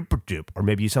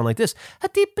maybe you sound like this.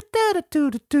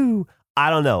 I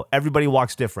don't know. Everybody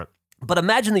walks different. But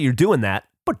imagine that you're doing that,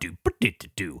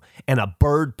 and a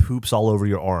bird poops all over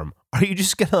your arm. Are you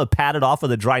just going to pat it off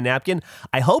with a dry napkin?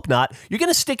 I hope not. You're going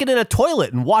to stick it in a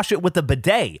toilet and wash it with a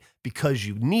bidet because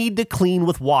you need to clean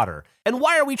with water. And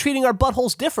why are we treating our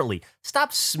buttholes differently?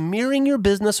 Stop smearing your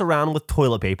business around with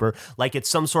toilet paper like it's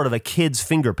some sort of a kid's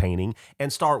finger painting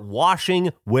and start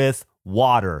washing with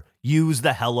water. Use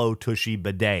the Hello Tushy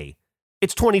bidet.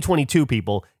 It's 2022,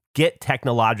 people. Get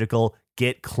technological.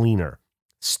 Get cleaner.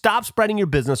 Stop spreading your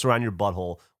business around your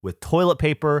butthole with toilet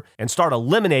paper and start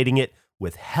eliminating it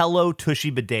with Hello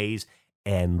Tushy bidets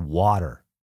and water.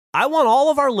 I want all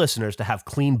of our listeners to have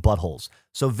clean buttholes,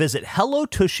 so visit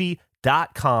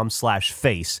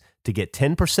hellotushy.com/face to get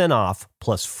 10% off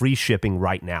plus free shipping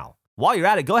right now. While you're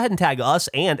at it, go ahead and tag us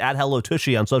and at Hello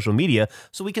Tushy on social media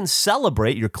so we can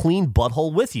celebrate your clean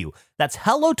butthole with you. That's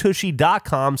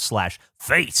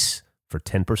hellotushy.com/face for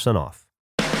 10% off.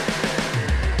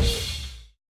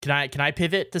 Can I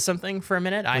pivot to something for a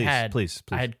minute? Please.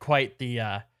 I had quite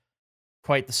the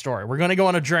story. We're gonna go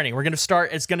on a journey. We're gonna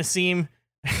start. It's gonna seem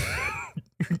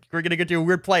we're gonna get to a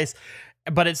weird place,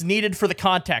 but it's needed for the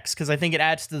context because I think it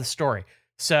adds to the story.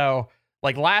 So,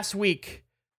 like last week,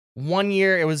 1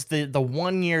 year. It was the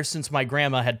 1 year since my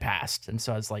grandma had passed, and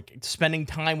so I was like spending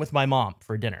time with my mom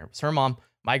for dinner. It was her mom,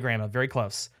 my grandma, very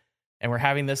close, and we're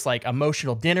having this like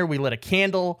emotional dinner. We lit a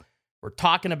candle. We're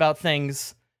talking about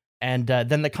things. And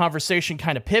then the conversation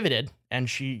kind of pivoted, and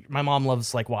my mom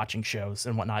loves like watching shows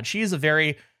and whatnot. She is a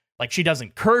very, like, she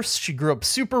doesn't curse. She grew up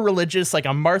super religious, like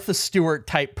a Martha Stewart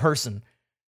type person.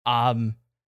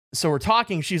 So we're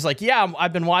talking. She's like, yeah,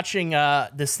 I've been watching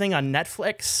this thing on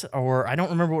Netflix, or I don't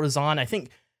remember what it was on. I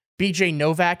think BJ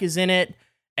Novak is in it.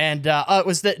 And it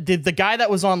was the guy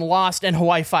that was on Lost and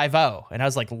Hawaii Five-0. And I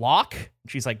was like, Locke?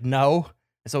 She's like, no.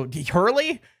 So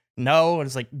Hurley? No, and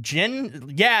it's like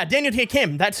Jin. Yeah, Daniel Day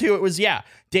Kim. That's who it was. Yeah,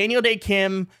 Daniel Day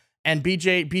Kim and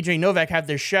BJ Novak have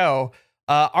their show.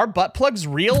 Are butt plugs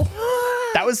real?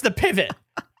 That was the pivot.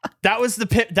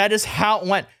 That is how it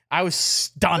went. I was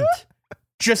stunned.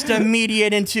 Just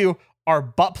immediate into, are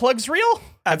butt plugs real?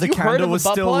 And the candle was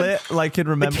still lit, like in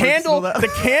remembrance.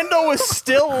 The candle was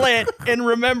still lit in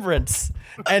remembrance.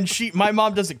 And my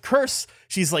mom doesn't curse.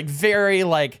 She's like very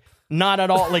like. Not at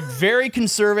all, like very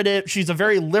conservative. She's a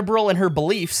very liberal in her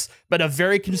beliefs, but a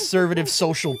very conservative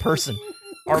social person.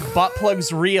 Are butt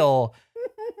plugs real?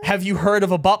 Have you heard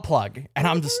of a butt plug? And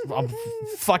I'm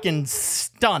fucking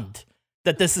stunned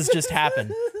that this has just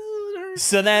happened.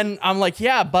 So then I'm like,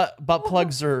 yeah, butt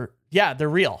plugs they're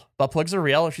real. Butt plugs are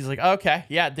real. And she's like, okay,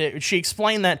 yeah. She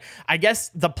explained that I guess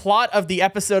the plot of the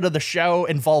episode of the show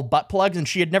involved butt plugs, and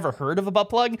she had never heard of a butt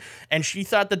plug, and she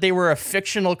thought that they were a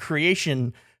fictional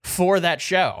creation for that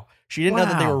show. She didn't know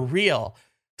that they were real.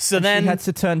 So then she had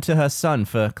to turn to her son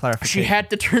for clarification. She had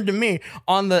to turn to me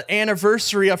on the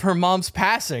anniversary of her mom's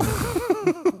passing,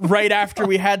 right after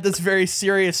we had this very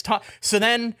serious talk. So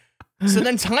then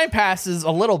time passes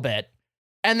a little bit,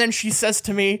 and then she says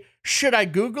to me, should I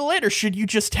Google it or should you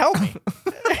just tell me?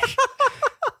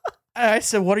 I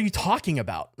said, what are you talking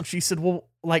about? She said, well,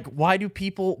 like, why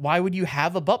would you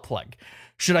have a butt plug?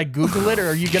 Should I Google it or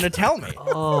are you going to tell me?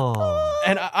 Oh.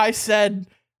 And I said,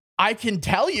 I can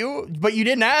tell you, but you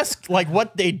didn't ask like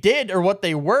what they did or what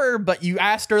they were, but you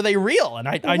asked, are they real? And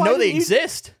I know they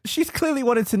exist. She's clearly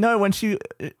wanted to know when she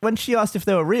asked if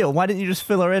they were real. Why didn't you just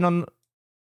fill her in on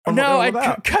no,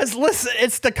 because listen,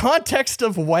 it's the context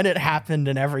of when it happened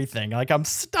and everything. Like, I'm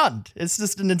stunned. It's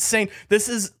just an insane. This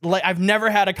is like, I've never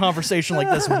had a conversation like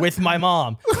this with my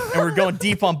mom, and we're going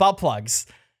deep on butt plugs.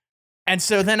 And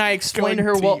so then I explained to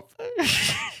her, well,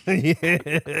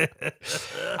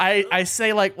 I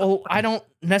say like, well, I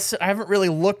haven't really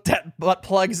looked at butt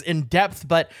plugs in depth,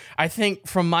 but I think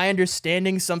from my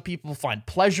understanding, some people find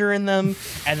pleasure in them.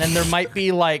 And then there might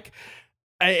be like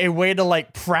a way to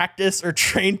like practice or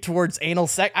train towards anal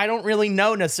sex. I don't really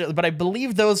know necessarily, but I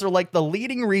believe those are like the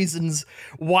leading reasons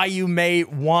why you may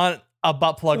want a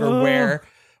butt plug or wear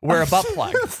a butt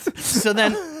plug. So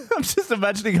then I'm just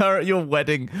imagining her at your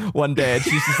wedding one day and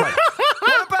she's just like,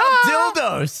 what about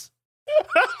dildos?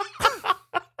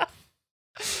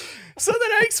 So then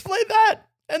I explained that,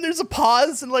 and there's a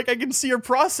pause, and like I can see her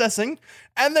processing,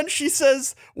 and then she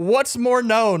says, what's more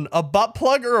known, a butt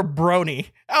plug or a brony?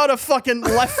 Out of fucking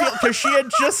left field, because she had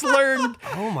just learned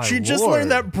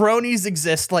learned that bronies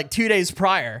exist like 2 days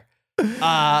prior.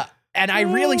 And I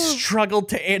really struggled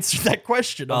to answer that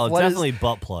question. Definitely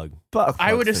butt plug. Butt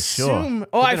I would assume. Sure.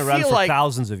 Oh, I feel around for like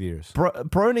thousands of years.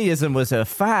 Bronyism was a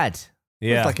fad.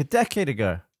 Yeah, it was like a decade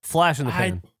ago. Flash in the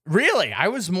pan. Really,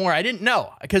 I didn't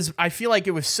know, because I feel like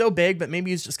it was so big, but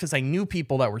maybe it's just because I knew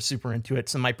people that were super into it.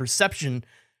 So my perception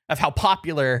of how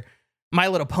popular My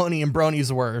Little Pony and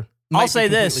bronies were. I'll say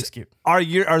this: skewed.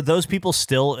 Are those people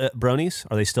still bronies?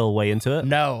 Are they still way into it?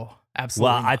 No.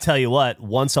 Absolutely. Well, I tell you what,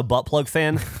 once a butt plug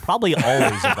fan, probably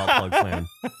always a butt plug fan.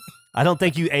 I don't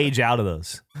think you age out of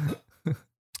those.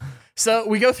 So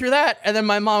we go through that, and then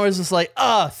my mom was just like,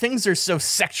 things are so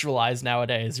sexualized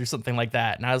nowadays, or something like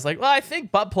that. And I was like, well, I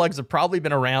think butt plugs have probably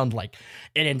been around like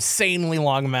an insanely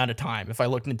long amount of time if I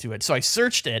looked into it. So I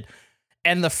searched it,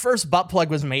 and the first butt plug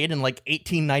was made in like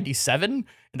 1897, and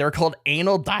they were called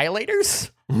anal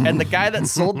dilators. And the guy that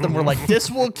sold them were like, this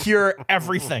will cure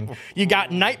everything. You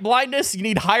got night blindness, you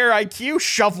need higher IQ,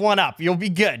 shove one up. You'll be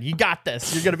good. You got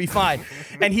this. You're going to be fine.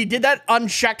 And he did that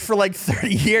unchecked for like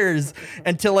 30 years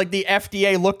until like the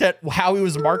FDA looked at how he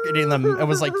was marketing them and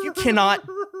was like, you cannot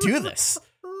do this.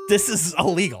 This is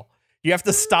illegal. You have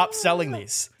to stop selling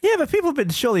these. Yeah, but people have been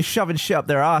surely shoving shit up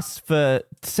their ass for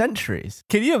centuries.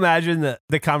 Can you imagine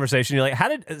the conversation? You're like, how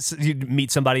did you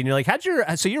meet somebody and you're like,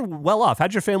 so you're well off.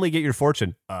 How'd your family get your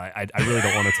fortune? I really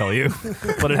don't want to tell you,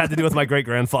 but it had to do with my great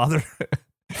grandfather.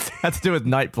 Had to do with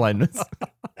night blindness.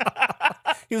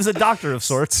 He was a doctor of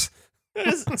sorts.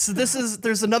 So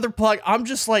there's another plug. I'm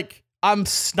just like, I'm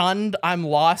stunned. I'm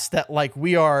lost that like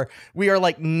we are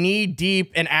like knee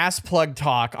deep in ass plug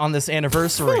talk on this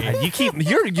anniversary. You keep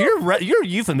your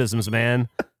euphemisms, man.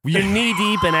 You're knee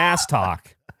deep in ass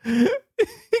talk. You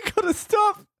gotta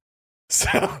stop.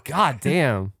 So God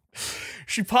damn.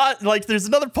 she paused. Like there's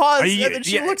another pause, You- and then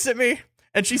she yeah. looks at me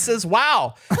and she says,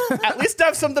 "Wow, at least I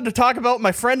have something to talk about with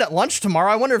my friend at lunch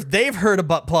tomorrow. I wonder if they've heard of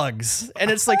butt plugs." And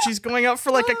it's like she's going out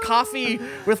for like a coffee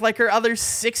with like her other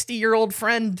 60-year-old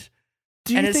friend.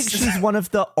 Do you And think it's- she's one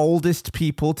of the oldest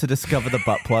people to discover the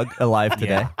butt plug alive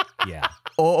today? Yeah.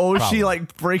 Or was Probably. she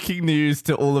like breaking news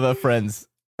to all of her friends?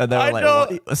 And they were I like,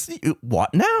 don't-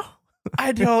 what now?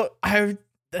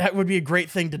 That would be a great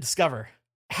thing to discover.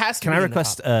 Has to Can be I in the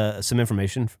request top. some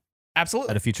information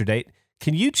Absolutely. at a future date?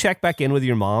 Can you check back in with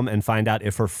your mom and find out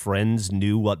if her friends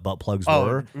knew what butt plugs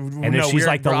were? And if she's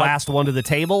like the last one to the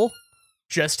table?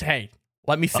 Just, hey,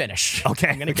 let me finish. okay.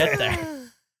 I'm going to get there.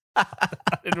 I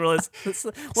didn't realize.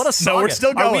 What a saga. No, we're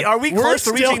still going. Are we We're close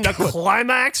to still reaching the going.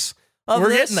 climax of We're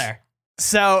this? getting there.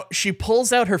 So she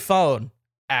pulls out her phone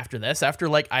after this, after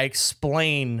like I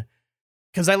explain,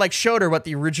 because I like showed her what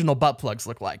the original butt plugs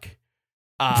look like.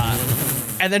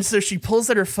 And then so she pulls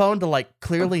out her phone to like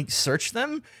clearly search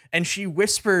them, and she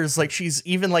whispers, like she's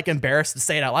even like embarrassed to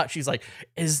say it out loud. She's like,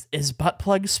 is butt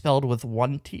plug spelled with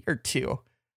 1 T or 2?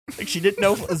 Like she didn't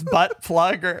know if it was butt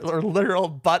plug or literal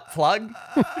butt plug.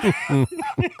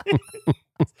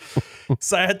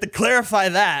 So I had to clarify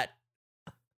that.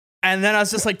 And then I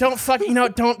was just like, don't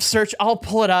search. I'll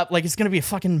pull it up. Like it's going to be a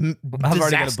fucking I've already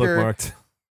got it disaster bookmarked.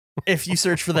 if you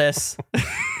search for this.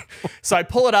 So I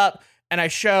pull it up and I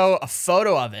show a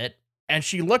photo of it, and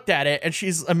she looked at it and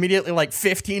she's immediately like,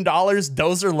 $15.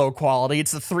 Those are low quality.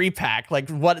 It's a 3-pack. Like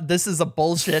what? This is a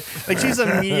bullshit. Like she's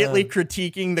immediately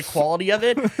critiquing the quality of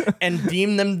it and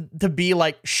deemed them to be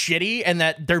like shitty, and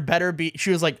that there better be. She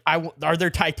was like, are there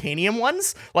titanium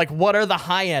ones? Like what are the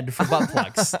high end for butt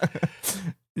plugs?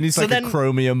 It needs So like then- a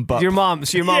chromium butt. Your mom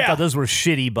Yeah. thought those were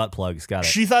shitty butt plugs. Got it.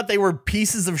 She thought they were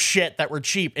pieces of shit that were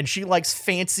cheap, and she likes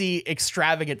fancy,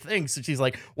 extravagant things. So she's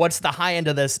like, what's the high end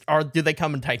of this? Or do they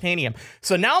come in titanium?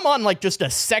 So now I'm on like just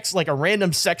a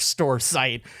random sex store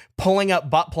site pulling up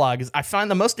butt plugs. I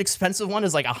find the most expensive one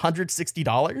is like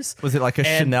 $160. Was it like a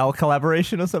And- Chanel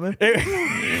collaboration or something?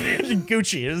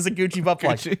 Gucci. It was a Gucci butt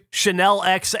plug. Gucci. Chanel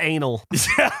X anal.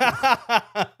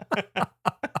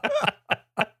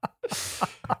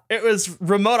 It was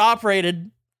remote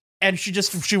operated, and she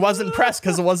wasn't impressed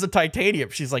because it wasn't titanium.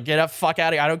 She's like, get the fuck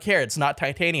out of here. I don't care. It's not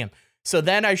titanium. So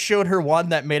then I showed her one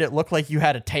that made it look like you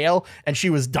had a tail, and she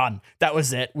was done. That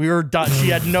was it. We were done. She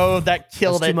had that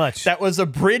killed That's it. too much. That was a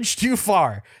bridge too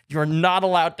far. You're not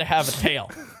allowed to have a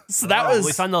tail. So that We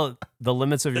was, found the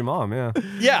limits of your mom. Yeah.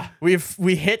 yeah,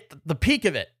 we hit the peak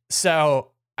of it. So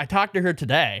I talked to her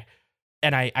today,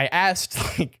 and I asked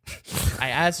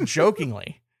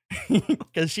jokingly,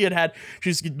 because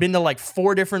she's been to like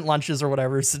 4 different lunches or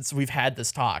whatever since we've had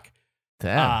this talk.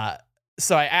 Damn.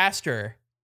 So I asked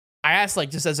like,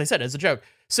 just as I said, as a joke,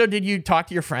 so did you talk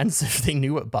to your friends if they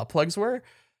knew what butt plugs were?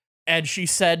 And she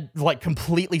said, like,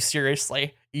 completely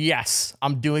seriously, yes,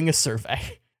 I'm doing a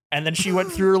survey. And then she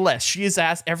went through her list. She is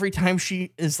asked every time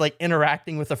she is like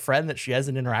interacting with a friend that she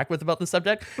hasn't interacted with about the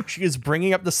subject. She is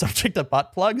bringing up the subject of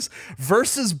butt plugs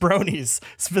versus bronies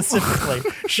specifically.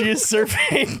 She is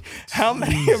surveying how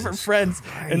many of her friends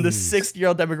in the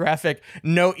 60-year-old demographic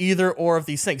know either or of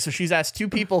these things. So she's asked 2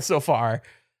 people so far.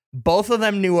 Both of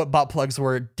them knew what butt plugs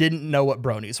were, didn't know what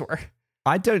bronies were.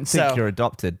 I don't think so- you're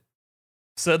adopted.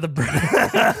 So the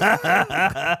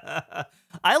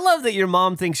I love that your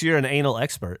mom thinks you're an anal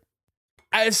expert.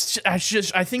 I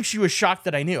think she was shocked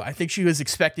that I knew. I think she was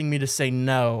expecting me to say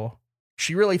no.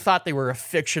 She really thought they were a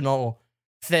fictional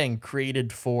thing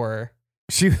created for.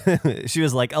 She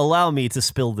was like, allow me to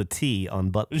spill the tea on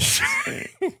butt plugs.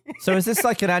 So is this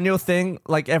like an annual thing?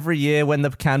 Like every year when the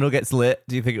candle gets lit,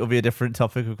 do you think it'll be a different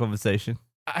topic of conversation?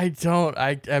 I don't.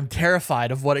 I'm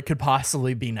terrified of what it could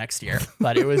possibly be next year.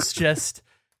 But it was just.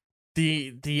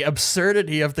 the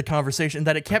absurdity of the conversation,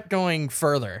 that it kept going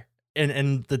further,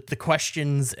 and the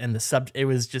questions and the subject,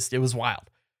 it was wild.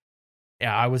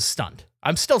 Yeah, I was stunned.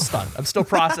 I'm still stunned. I'm still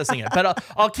processing it, but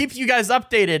I'll keep you guys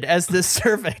updated as this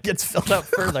survey gets filled out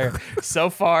further. So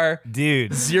far,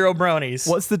 Dude, 0 bronies.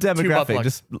 What's the demographic? Buttplugs.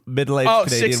 Just middle-aged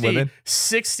Canadian 60, women?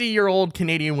 60-year-old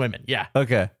Canadian women. Yeah.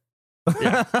 Okay.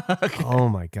 Okay. oh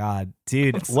my God,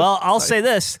 dude. Well, I'll say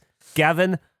this,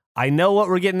 Gavin. I know what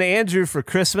we're getting to Andrew for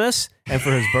Christmas and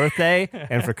for his birthday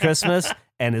and for Christmas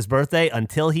and his birthday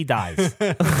until he dies.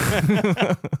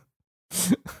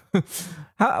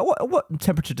 What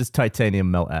temperature does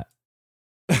titanium melt at?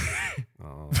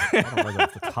 Oh, I don't know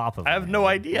off the top of I have no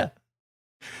idea.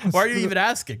 Why are you even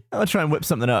asking? I'll try and whip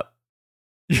something up.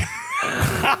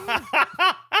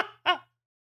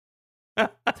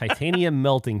 Titanium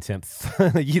melting temp.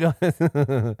 You know,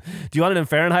 do you want it in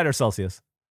Fahrenheit or Celsius?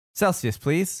 Celsius,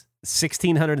 please.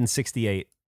 1668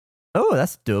 Oh,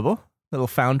 that's doable. Little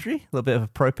foundry, a little bit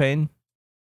of propane.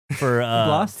 for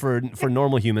Blast? for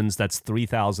normal humans. That's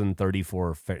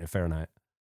 3034 Fahrenheit.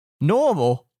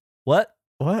 Normal? What?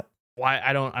 What? Why?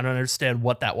 I don't understand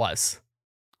what that was.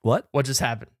 What? What just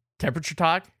happened? Temperature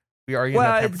talk? We arguing Well,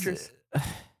 about it's- temperatures?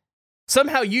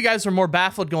 Somehow you guys are more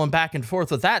baffled going back and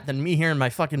forth with that than me hearing my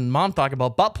fucking mom talk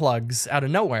about butt plugs out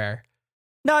of nowhere.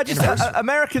 No, I just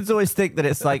Americans always think that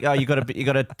it's like, oh, you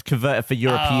gotta convert it for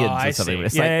Europeans I or something. see. But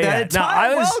it's Yeah, like yeah, the yeah. No,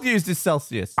 entire I was- world uses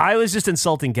Celsius. I was just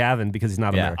insulting Gavin because he's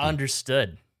not Yeah. American.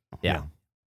 Understood. Yeah.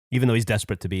 Even though he's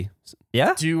desperate to be.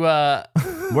 Yeah? Do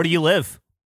Where do you live?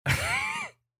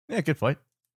 Yeah, good point.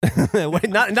 Wait,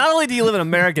 not only do you live in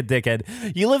America, dickhead,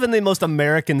 you live in the most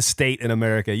American state in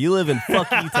America. You live in fuck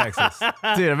you, Texas.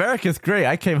 Dude, America's great.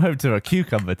 I came home to a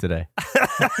cucumber today.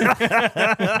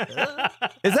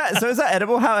 Is that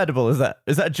edible? How edible is that?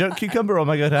 Is that a junk cucumber, or am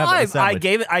I going to have it in a I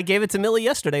sandwich? gave it to Millie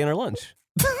yesterday in her lunch.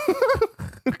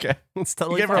 Okay. It's You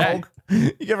totally gave her a fine.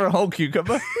 you gave her a whole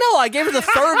cucumber? No, I gave her the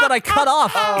third that I cut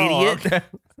off, idiot. Okay.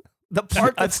 The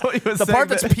part I that's thought you were the saying part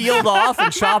that's that- peeled off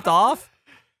and chopped off.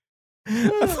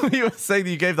 I thought you were saying that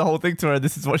you gave the whole thing to her and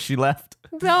this is what she left.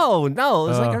 No, it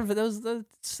was like Oh.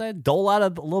 I dole out a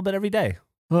little bit every day.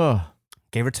 Oh.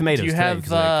 Gave her tomatoes Do you today have,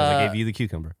 because I gave you the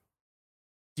cucumber.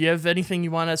 you have anything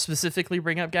you want to specifically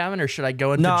bring up, Gavin, or should I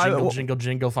go into No,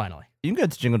 jingle finally? You can go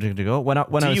to Jingle Jingle Jingle. When I Do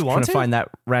was you trying want to to? find that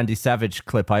Randy Savage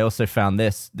clip, I also found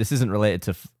this. This isn't related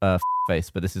to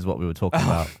face, but this is what we were talking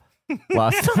about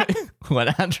last night when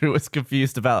Andrew was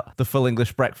confused about the full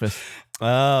English breakfast.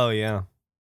 Oh yeah.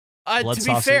 Blood To be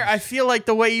fair, sausage. I feel like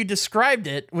the way you described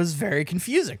it was very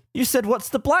confusing. You said, "What's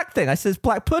the black thing?" I said, "It's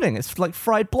black pudding. It's like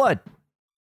fried blood."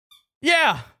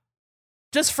 Yeah.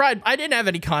 Just fried. I didn't have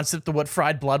any concept of what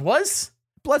fried blood was.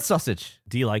 Blood sausage.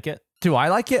 Do you like it? Do I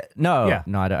like it? No. Yeah.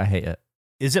 No, I don't. I hate it.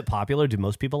 Is it popular? Do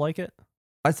most people like it?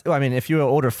 I mean, if you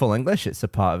order full English, it's a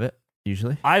part of it,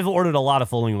 usually. I've ordered a lot of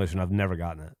full English and I've never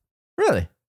gotten it. Really?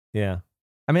 Yeah.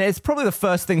 I mean, it's probably the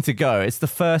first thing to go. It's the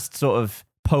first sort of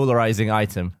polarizing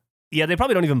item. Yeah, they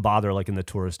probably don't even bother like in the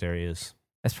tourist areas.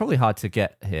 It's probably hard to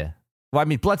get here. Well, I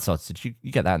mean, blood sausage,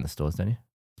 you get that in the stores, don't you?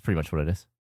 It's pretty much what it is.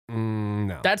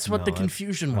 No. That's what No, the that's-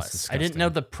 confusion that's was. I didn't know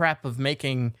disgusting. the prep of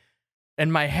making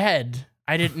in my head.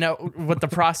 I didn't know what the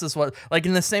process was. Like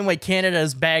in the same way Canada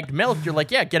has bagged milk, you're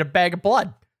like, yeah, get a bag of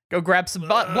blood. Go grab some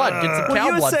blood, get some Well, cow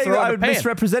you were blood, saying throw that it I in a was pan.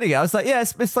 misrepresenting it. I was like, yeah,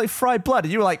 it's like fried blood.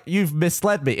 And you were like, you've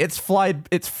misled me. It's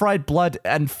fried blood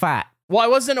and fat. Well, I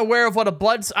wasn't aware of what a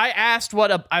blood. I asked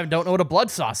I don't know what a blood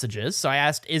sausage is. So I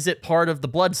asked, is it part of the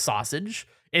blood sausage?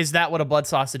 Is that what a blood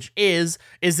sausage is?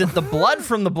 Is it the blood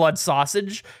from the blood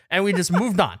sausage? And we just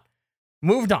moved on.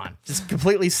 Just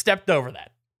completely stepped over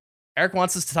that. Eric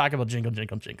wants us to talk about jingle,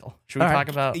 jingle, jingle. Should we All right. talk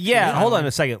about? Yeah, hold on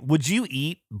a second. Would you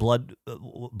eat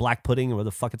black pudding or what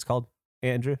the fuck it's called,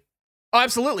 Andrew? Oh,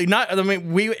 absolutely not. I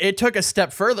mean, it took a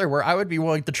step further where I would be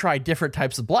willing to try different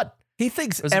types of blood. He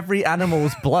thinks Was- every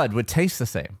animal's blood would taste the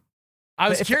same. I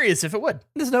was But if- curious if it would.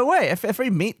 There's no way. If every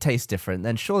meat tastes different,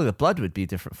 then surely the blood would be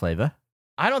different flavor.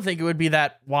 I don't think it would be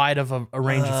that wide of a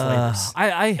range of flavors.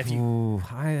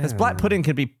 Because black pudding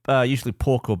can be usually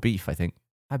pork or beef, I think.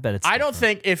 I bet it's. I don't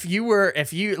think if you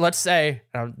let's say,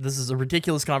 this is a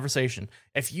ridiculous conversation.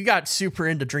 If you got super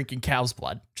into drinking cow's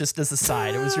blood, just as a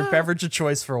side, it was your beverage of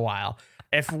choice for a while.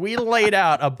 If we laid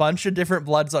out a bunch of different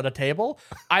bloods on a table,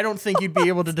 I don't think you'd be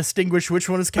able to distinguish which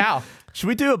one is cow. Should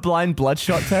we do a blind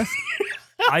bloodshot test?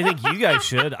 I think you guys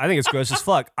should. I think it's gross as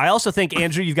fuck. I also think,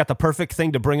 Andrew, you've got the perfect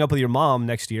thing to bring up with your mom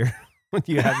next year when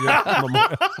you have your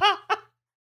memorial.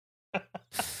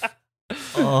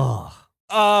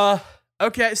 Oh.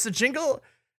 Okay, so jingle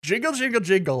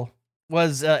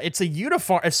was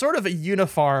it's sort of a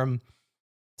uniform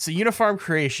So uniform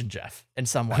creation, Jeff, in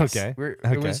some ways. Okay.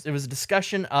 It was a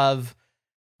discussion of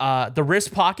the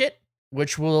wrist pocket,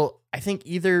 which will, I think,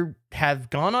 either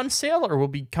have gone on sale or will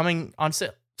be coming on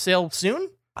sale soon.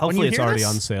 Hopefully it's already this?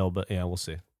 on sale, but yeah, we'll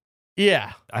see.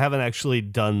 Yeah. I haven't actually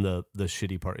done the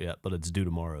shitty part yet, but it's due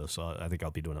tomorrow, so I think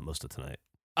I'll be doing it most of tonight.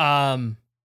 And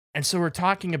so we're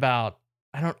talking about,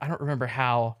 I don't remember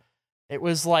how it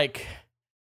was, like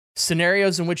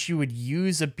scenarios in which you would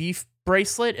use a beef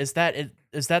bracelet. Is that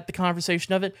the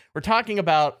conversation of it? We're talking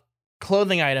about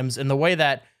clothing items in the way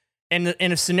that in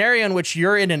a scenario in which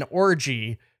you're in an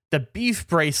orgy, the beef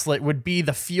bracelet would be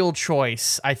the field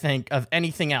choice, I think, of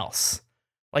anything else.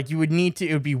 Like you would need to,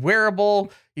 it would be wearable.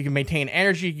 You can maintain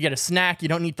energy. You can get a snack. You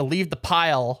don't need to leave the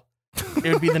pile.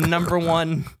 It would be the number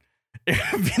one. It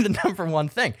would be the number one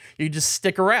thing. You just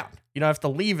stick around. You don't have to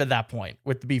leave at that point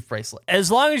with the beef bracelet.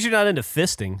 As long as you're not into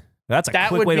fisting, that's a That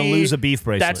quick would way to be- lose a beef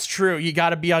bracelet. That's true. You got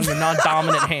to be on your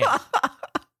non-dominant hand.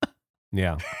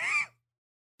 Yeah.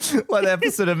 Like the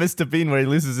episode of Mr. Bean where he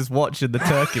loses his watch in the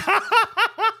turkey.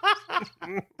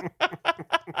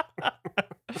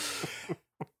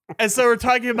 And so we're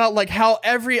talking about like how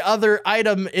every other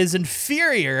item is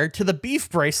inferior to the beef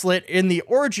bracelet in the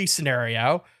orgy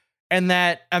scenario. And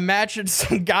that imagine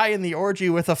some guy in the orgy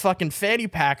with a fucking fanny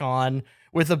pack on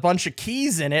with a bunch of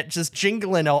keys in it, just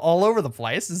jingling all over the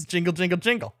place. It's jingle, jingle,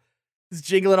 jingle. It's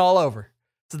jingling all over.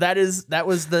 So that was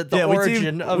the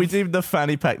origin of... We deemed the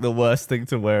fanny pack the worst thing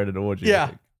to wear at an orgy. I Yeah.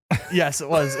 think. Yes, it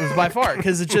was. It was by far.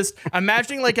 Because it's just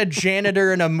imagining like a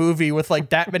janitor in a movie with like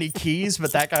that many keys,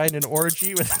 but that guy in an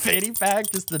orgy with a fanny pack,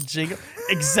 just the jingle.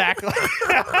 Exactly.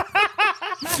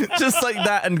 Just like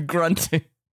that and grunting.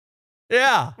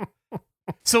 Yeah.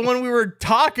 So when we were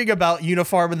talking about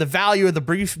uniform and the value of the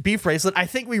beef bracelet, I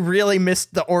think we really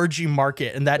missed the orgy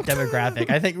market and that demographic.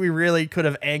 I think we really could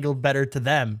have angled better to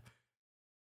them.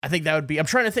 I think that would be, I'm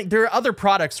trying to think, there are other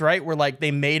products, right, where like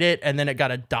they made it and then it got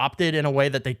adopted in a way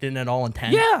that they didn't at all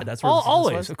intend. Yeah, And that's where this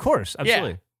always, was. of course,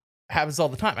 absolutely. Happens all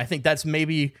the time. I think that's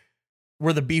maybe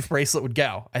where the beef bracelet would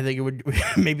go. I think it would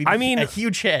maybe be a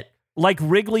huge hit. Like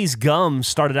Wrigley's gum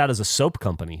started out as a soap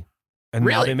company. And now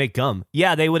Really? they make gum.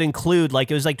 Yeah, they would include, like,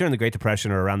 it was like during the Great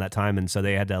Depression or around that time. And so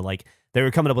they had to, like, they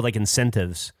were coming up with, like,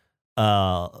 incentives.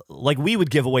 Like, we would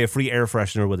give away a free air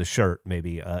freshener with a shirt,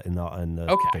 maybe, in the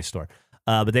Okay. store.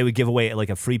 But they would give away, like,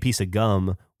 a free piece of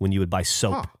gum when you would buy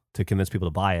soap to convince people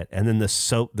to buy it. And then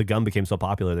the gum became so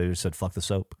popular, they just said, fuck the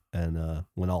soap, and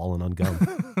went all in on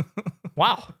gum.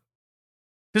 Wow.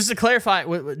 Just to clarify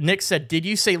what Nick said, did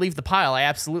you say leave the pile? I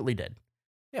absolutely did.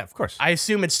 Yeah, of course. I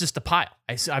assume it's just a pile.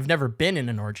 I've never been in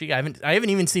an orgy. I haven't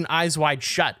even seen Eyes Wide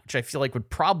Shut, which I feel like would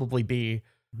probably be.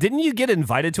 Didn't you get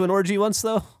invited to an orgy once,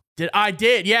 though? I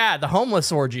did, yeah, the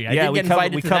homeless orgy. I did get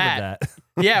invited we to covered that. that.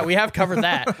 Yeah, we have covered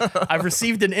that. I've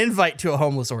received an invite to a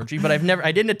homeless orgy, but I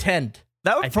didn't attend.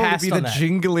 That I would probably passed be the on that.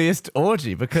 jingliest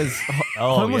orgy because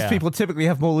homeless yeah. people typically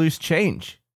have more loose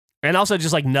change. And also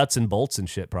just like nuts and bolts and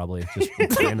shit, probably.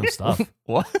 Just random stuff.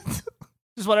 What?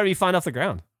 Just whatever you find off the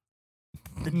ground.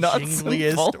 The Nuts and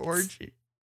jingliest bolts? orgy.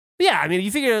 Yeah, I mean, you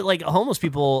figure like homeless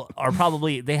people are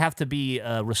probably, they have to be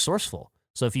resourceful.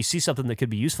 So if you see something that could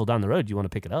be useful down the road, you want to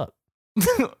pick it up.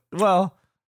 Well,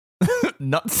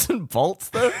 nuts and bolts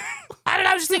though? I don't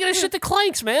know, I was just thinking of shit that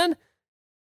clanks, man.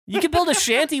 You can build a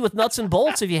shanty with nuts and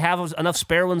bolts if you have enough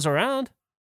spare ones around.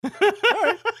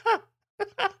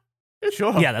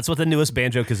 Sure. Yeah, that's what the newest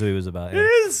Banjo-Kazooie was about. It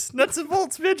Yeah. is nuts and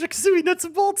bolts, Banjo-Kazooie, nuts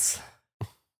and bolts.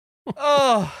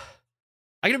 Oh,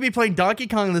 I'm gonna be playing Donkey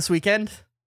Kong this weekend.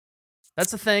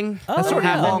 That's a thing. That's That'll already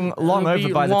happen. long It'll be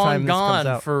over by the long time this gone comes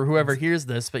out. for whoever hears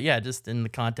this. But yeah, just in the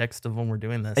context of when we're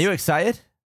doing this. Are you excited?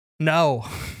 No,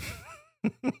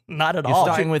 not at You're all.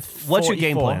 starting with What's your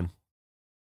game 44. plan?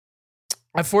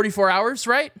 I have 44 hours,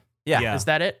 right? Yeah. Is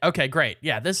that it? Okay, great.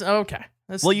 Yeah, this okay.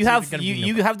 This Well, you is have gonna be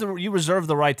you reserve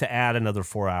the right to add another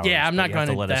 4 hours. Yeah, I'm but not you have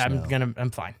going let to. us know. I'm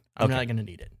fine. I'm Okay. not going to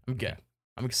need it. I'm good.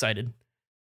 I'm excited.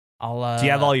 I'll. Do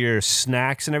you have all your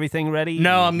snacks and everything ready?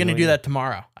 No, I'm going to You do know, that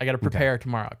tomorrow. I got to prepare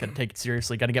tomorrow. Got to take it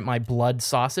seriously. Got to get my blood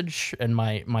sausage and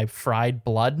my fried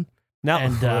blood. Now,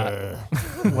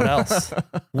 And what else?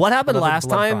 what happened Another last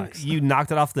blood time? box. You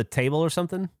knocked it off the table or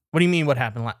something? What do you mean? What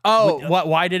happened? Oh, what?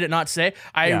 Why did it not say?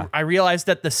 Yeah. I realized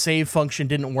that the save function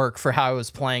didn't work for how I was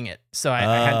playing it, so I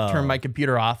had to turn my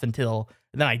computer off until.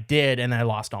 And then I did, and I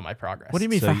lost all my progress. What do you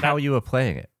mean So for you- how you were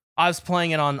playing it? I was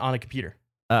playing it on a computer.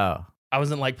 Oh. I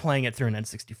wasn't like playing it through an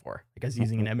N64. Like I was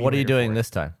using an emulator. What are you doing for it. this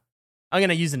time? I'm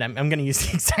gonna use I'm gonna use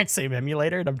the exact same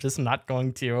emulator, and I'm not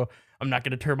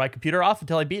gonna turn my computer off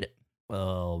until I beat it.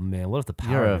 Oh man, what if the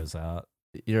You're power a- goes out?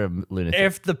 You're a lunatic.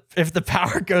 If the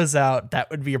power goes out, that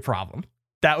would be a problem.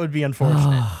 That would be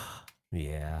unfortunate.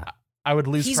 Yeah. I would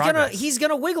lose progress. He's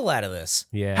gonna wiggle out of this.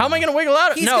 Yeah. How am I going to wiggle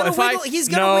out? He's gonna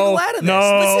wiggle out of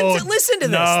this. Listen to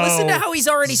this. Listen to how he's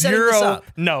already setting this up.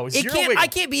 No, It zero can't. wiggle. I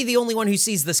can't be the only one who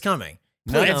sees this coming.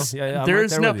 No, It's- I'm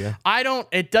there's right there no. with you. I don't.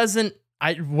 It doesn't.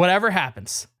 Whatever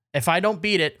happens, if I don't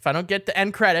beat it, if I don't get the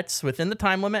end credits within the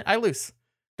time limit, I lose.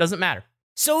 Doesn't matter.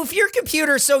 So if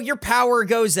your power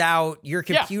goes out, your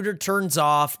computer turns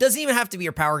off, doesn't even have to be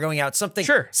your power going out, some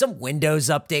Windows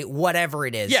update, whatever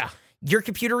it is. Yeah. Your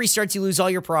computer restarts, you lose all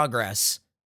your progress.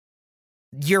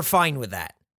 You're fine with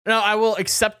that. No, I will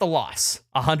accept the loss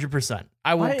 100%.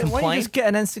 I will complain. Why don't you just get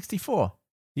an N64?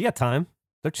 You got time.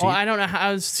 They're cheap. Well, I don't know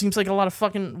how. It seems like a lot of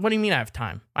fucking. What do you mean I have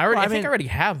time? I think I already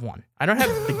have one. I don't have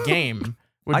the game.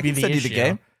 I can send you the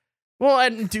game.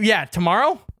 Well,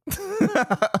 tomorrow. What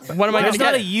am I going There's to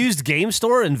not get? a used game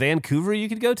store in Vancouver you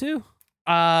could go to?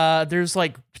 There's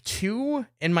like 2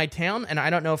 in my town, and I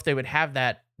don't know if they would have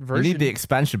that version. You need the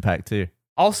expansion pack too.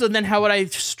 Also, then how would I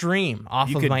stream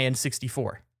off of my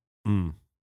N64?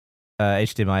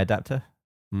 HDMI adapter.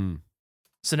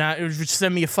 So now it would just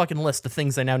send me a fucking list of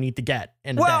things I now need to get.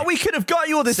 Well, we could have got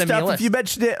you all this Send me a stuff if list. you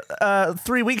mentioned it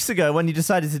 3 weeks ago when you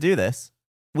decided to do this.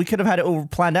 We could have had it all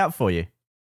planned out for you.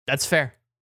 That's fair.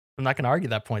 I'm not going to argue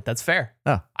that point. That's fair.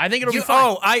 Oh. I think it'll be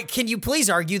fine. Can you please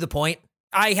argue the point?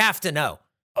 I have to know.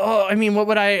 Oh, I mean, what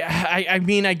would I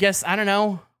mean, I guess, I don't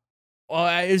know.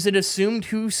 Is it assumed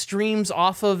who streams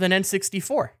off of an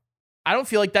N64? I don't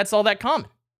feel like that's all that common.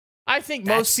 I think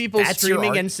most people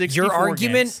streaming N64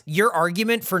 games. Your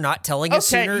argument for not telling us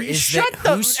sooner is that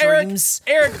who streams...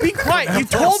 Eric, be quiet. You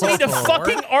told me to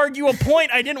fucking argue a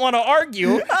point I didn't want to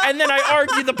argue, and then I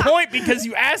argued the point because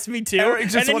you asked me to, Eric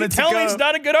and just then you wanted to tell me go. it's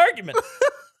not a good argument.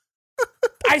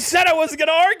 I said I wasn't going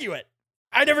to argue it.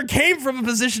 I never came from a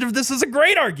position of this was a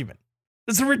great argument.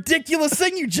 It's a ridiculous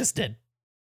thing you just did.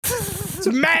 It's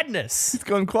madness. It's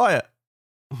gone quiet.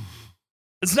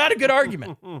 It's not a good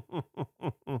argument.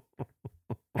 How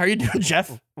are you doing,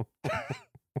 Geoff?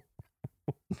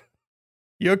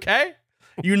 You okay?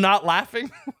 You not laughing?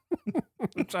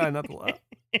 I'm trying not to laugh.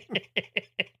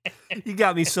 You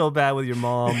got me so bad with your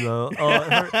mom, though.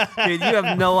 Dude, you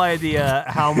have no idea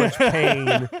how much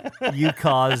pain you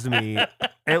caused me.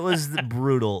 It was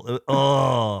brutal.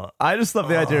 I just love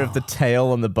the idea of the tail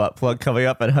on the butt plug coming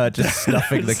up and her just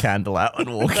snuffing the candle out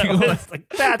and walking away. Like,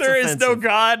 that's There is no offensive.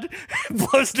 God.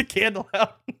 Blows the candle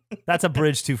out. That's a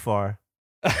bridge too far.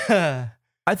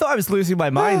 I thought I was losing my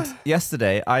mind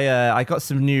yesterday. I got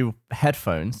some new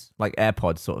headphones, like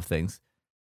AirPods sort of things,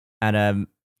 and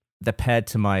they're paired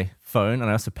to my phone, and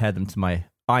I also paired them to my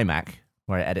iMac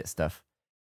where I edit stuff.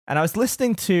 And I was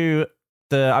listening to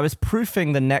I was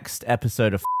proofing the next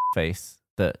episode of Face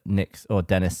that Nick or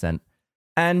Dennis sent,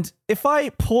 and if I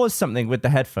pause something with the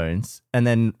headphones and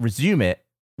then resume it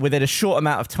within a short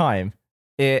amount of time,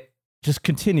 it just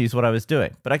continues what I was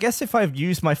doing. But I guess if I've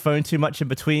used my phone too much in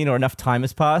between or enough time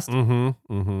has passed,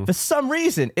 for some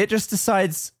reason, it just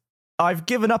decides I've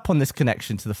given up on this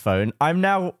connection to the phone. I'm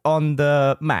now on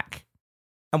the Mac.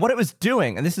 And what it was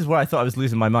doing, and this is where I thought I was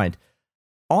losing my mind,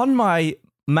 on my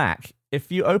Mac,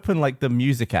 if you open like the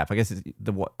music app, I guess it's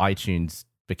what iTunes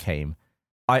became,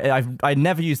 I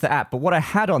never used the app, but what I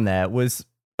had on there was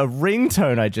a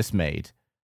ringtone I just made.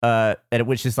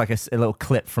 Which is like a little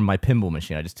clip from my pinball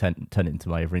machine. I just turned it into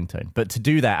my ringtone. But to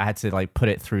do that, I had to like put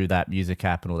it through that music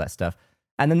app and all that stuff.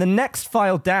 And then the next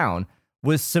file down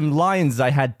was some lines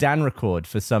I had Dan record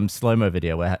for some slow-mo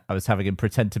video where I was having him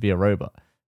pretend to be a robot.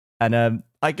 And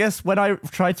I guess when I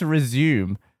tried to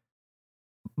resume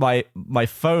my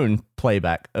phone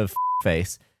playback of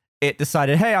Face, it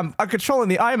decided, hey, I'm controlling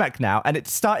the iMac now, and it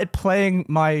started playing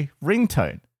my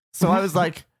ringtone. So I was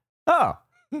like, oh,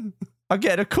 I'm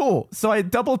getting a call. So I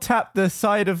double tapped the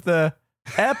side of the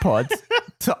AirPods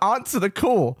to answer the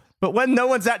call. But when no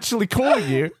one's actually calling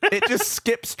you, it just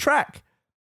skips track.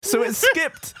 So it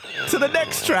skipped to the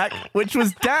next track, which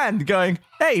was Dan going,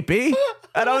 hey, B.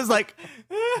 And I was like,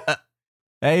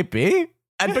 hey, B.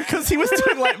 And because he was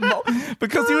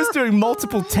doing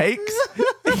multiple takes,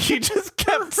 he just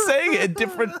kept saying it in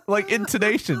different like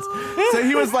intonations. So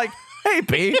he was like, hey,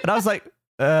 B. And I was like,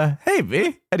 hey,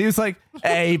 B. And he was like,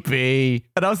 hey, B.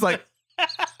 And I was like,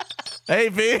 hey,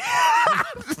 B.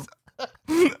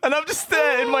 And I'm just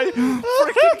there in my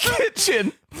freaking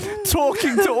kitchen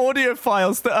talking to audio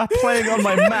files that are playing on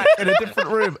my Mac in a different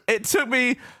room. It took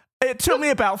me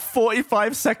about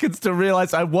 45 seconds to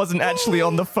realize I wasn't actually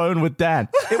on the phone with Dan.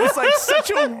 It was like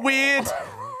such a weird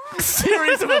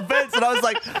series of events. And I was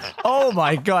like, oh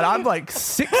my God, I'm like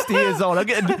 60 years old.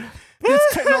 This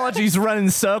technology's running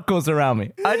circles around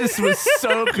me. I just was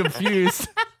so confused.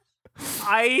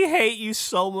 I hate you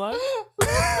so much.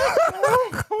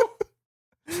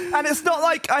 And it's not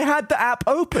like I had the app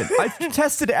open. I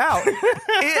tested it out.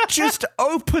 It just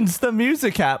opens the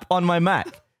music app on my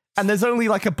Mac. And there's only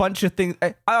like a bunch of things.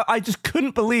 I just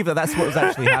couldn't believe that that's what was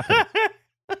actually happening.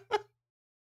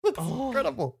 That's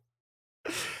incredible.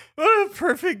 What a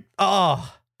perfect.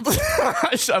 Oh.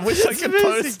 I wish I could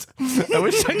post. I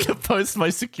wish I could post my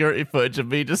security footage of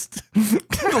me just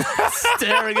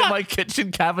staring at my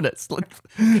kitchen cabinets,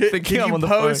 thinking I'm on the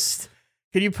phone.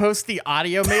 Can you post the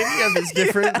audio maybe of his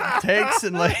different takes,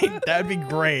 and like that'd be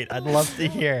great. I'd love to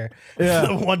hear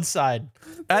the one side.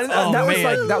 And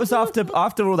that was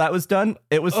after all that was done.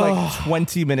 It was like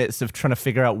 20 minutes of trying to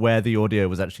figure out where the audio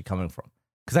was actually coming from,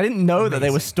 because I didn't know that they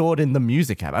were stored in the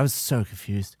music app. I was so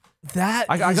confused.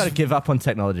 I got to give up on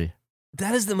technology.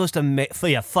 That is the most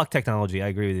amazing. Yeah, fuck technology. I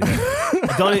agree with you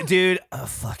there. Don't it, dude?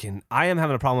 I am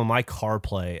having a problem with my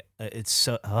CarPlay. It's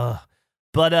so.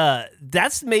 But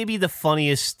that's maybe the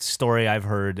funniest story I've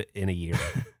heard in a year.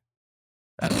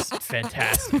 That's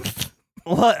fantastic.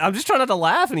 What? I'm just trying not to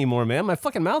laugh anymore, man. My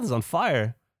fucking mouth is on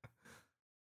fire.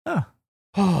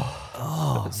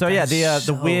 So yeah,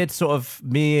 the weird sort of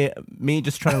me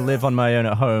just trying to live on my own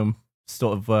at home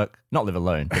sort of work. Not live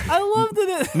alone. I loved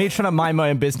it. Me trying to mind my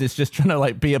own business, just trying to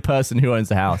like be a person who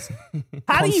owns a house.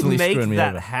 How do you Constantly make screwing me that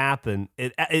over. happen?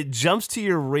 It jumps to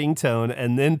your ringtone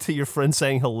and then to your friend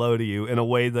saying hello to you in a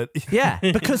way that Yeah,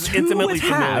 because who intimately would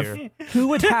familiar.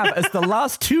 have as the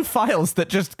last two files that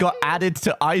just got added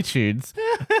to iTunes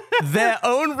their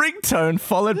own ringtone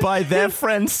followed by their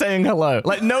friend saying hello?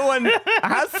 Like no one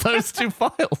has those two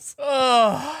files.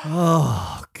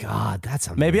 Oh God, that's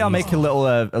amazing. Maybe I'll make a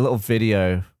little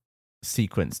video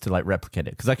sequence to like replicate it,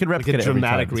 because I could replicate like a it every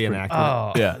dramatic time. It's pretty-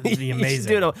 reenactment. Oh, Yeah. it'd be You should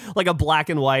amazing. do like a black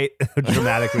and white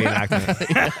dramatic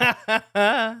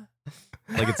reenactment.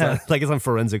 like it's on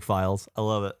Forensic Files. I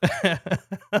love it.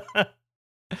 There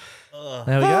we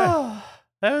go.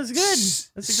 That was good.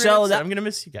 That's a great So episode. that- I'm gonna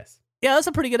miss you guys. Yeah, that's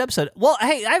a pretty good episode. Well,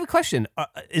 hey, I have a question.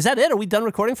 Is that it? Are we done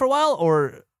recording for a while,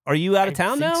 or are you out of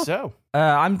town I think now? So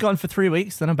I'm gone for 3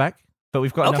 weeks, then I'm back. But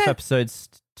we've got enough Okay. episodes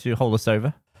to hold us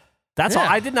over. That's Yeah. all.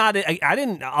 I did not. I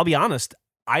didn't. I'll be honest.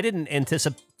 I didn't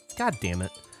anticipate. God damn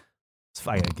it!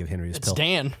 I gotta give Henry his it's pill.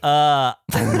 Dan.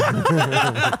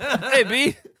 Hey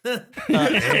B.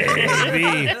 Hey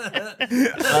B.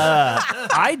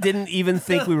 I didn't even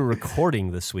think we were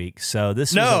recording this week, so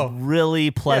this was a really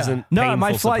pleasant. No, my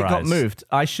painful flight got surprise. moved.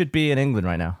 I should be in England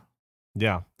right now.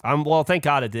 Yeah. Well, thank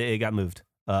God it got moved.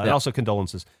 And Yeah. also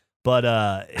condolences. But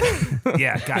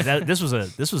yeah, God, this was a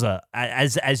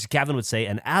as Gavin would say,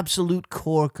 an absolute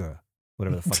corker.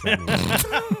 Whatever the fuck that means.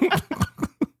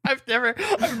 I've never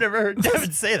heard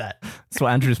Devin say that. That's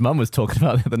what Andrew's mum was talking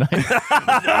about the other night.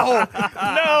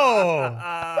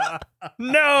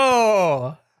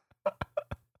 No.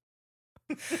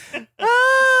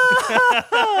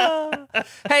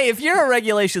 Hey, if you're a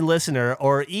regulation listener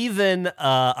or even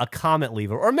a comment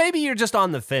leaver, or maybe you're just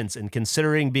on the fence and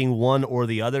considering being one or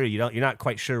the other, you're not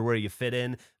quite sure where you fit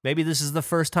in. Maybe this is the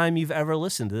first time you've ever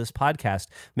listened to this podcast.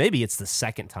 Maybe it's the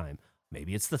second time.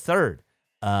 Maybe it's the third.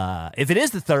 If it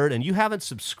is the third and you haven't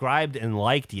subscribed and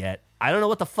liked yet, I don't know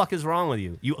what the fuck is wrong with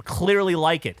you. You clearly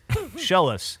like it. Show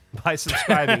us by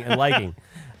subscribing and liking.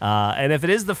 And if it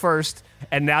is the first,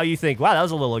 and now you think, wow, that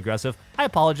was a little aggressive, I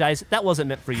apologize. That wasn't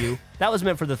meant for you. That was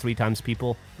meant for the 3 times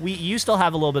people. You still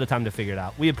have a little bit of time to figure it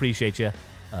out. We appreciate you.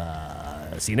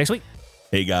 See you next week.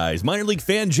 Hey guys, Minor League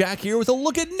fan Jack here with a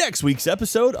look at next week's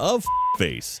episode of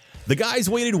Face. The guys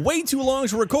waited way too long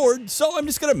to record, so I'm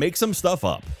just gonna make some stuff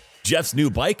up. Geoff's new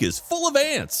bike is full of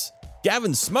ants.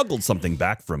 Gavin smuggled something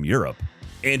back from Europe.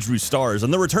 Andrew stars on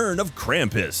the return of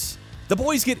Krampus. The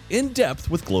boys get in depth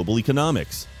with global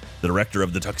economics. The director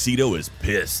of the tuxedo is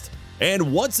pissed.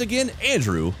 And once again,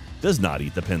 Andrew does not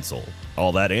eat the pencil.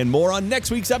 All that and more on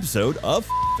next week's episode of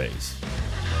Face.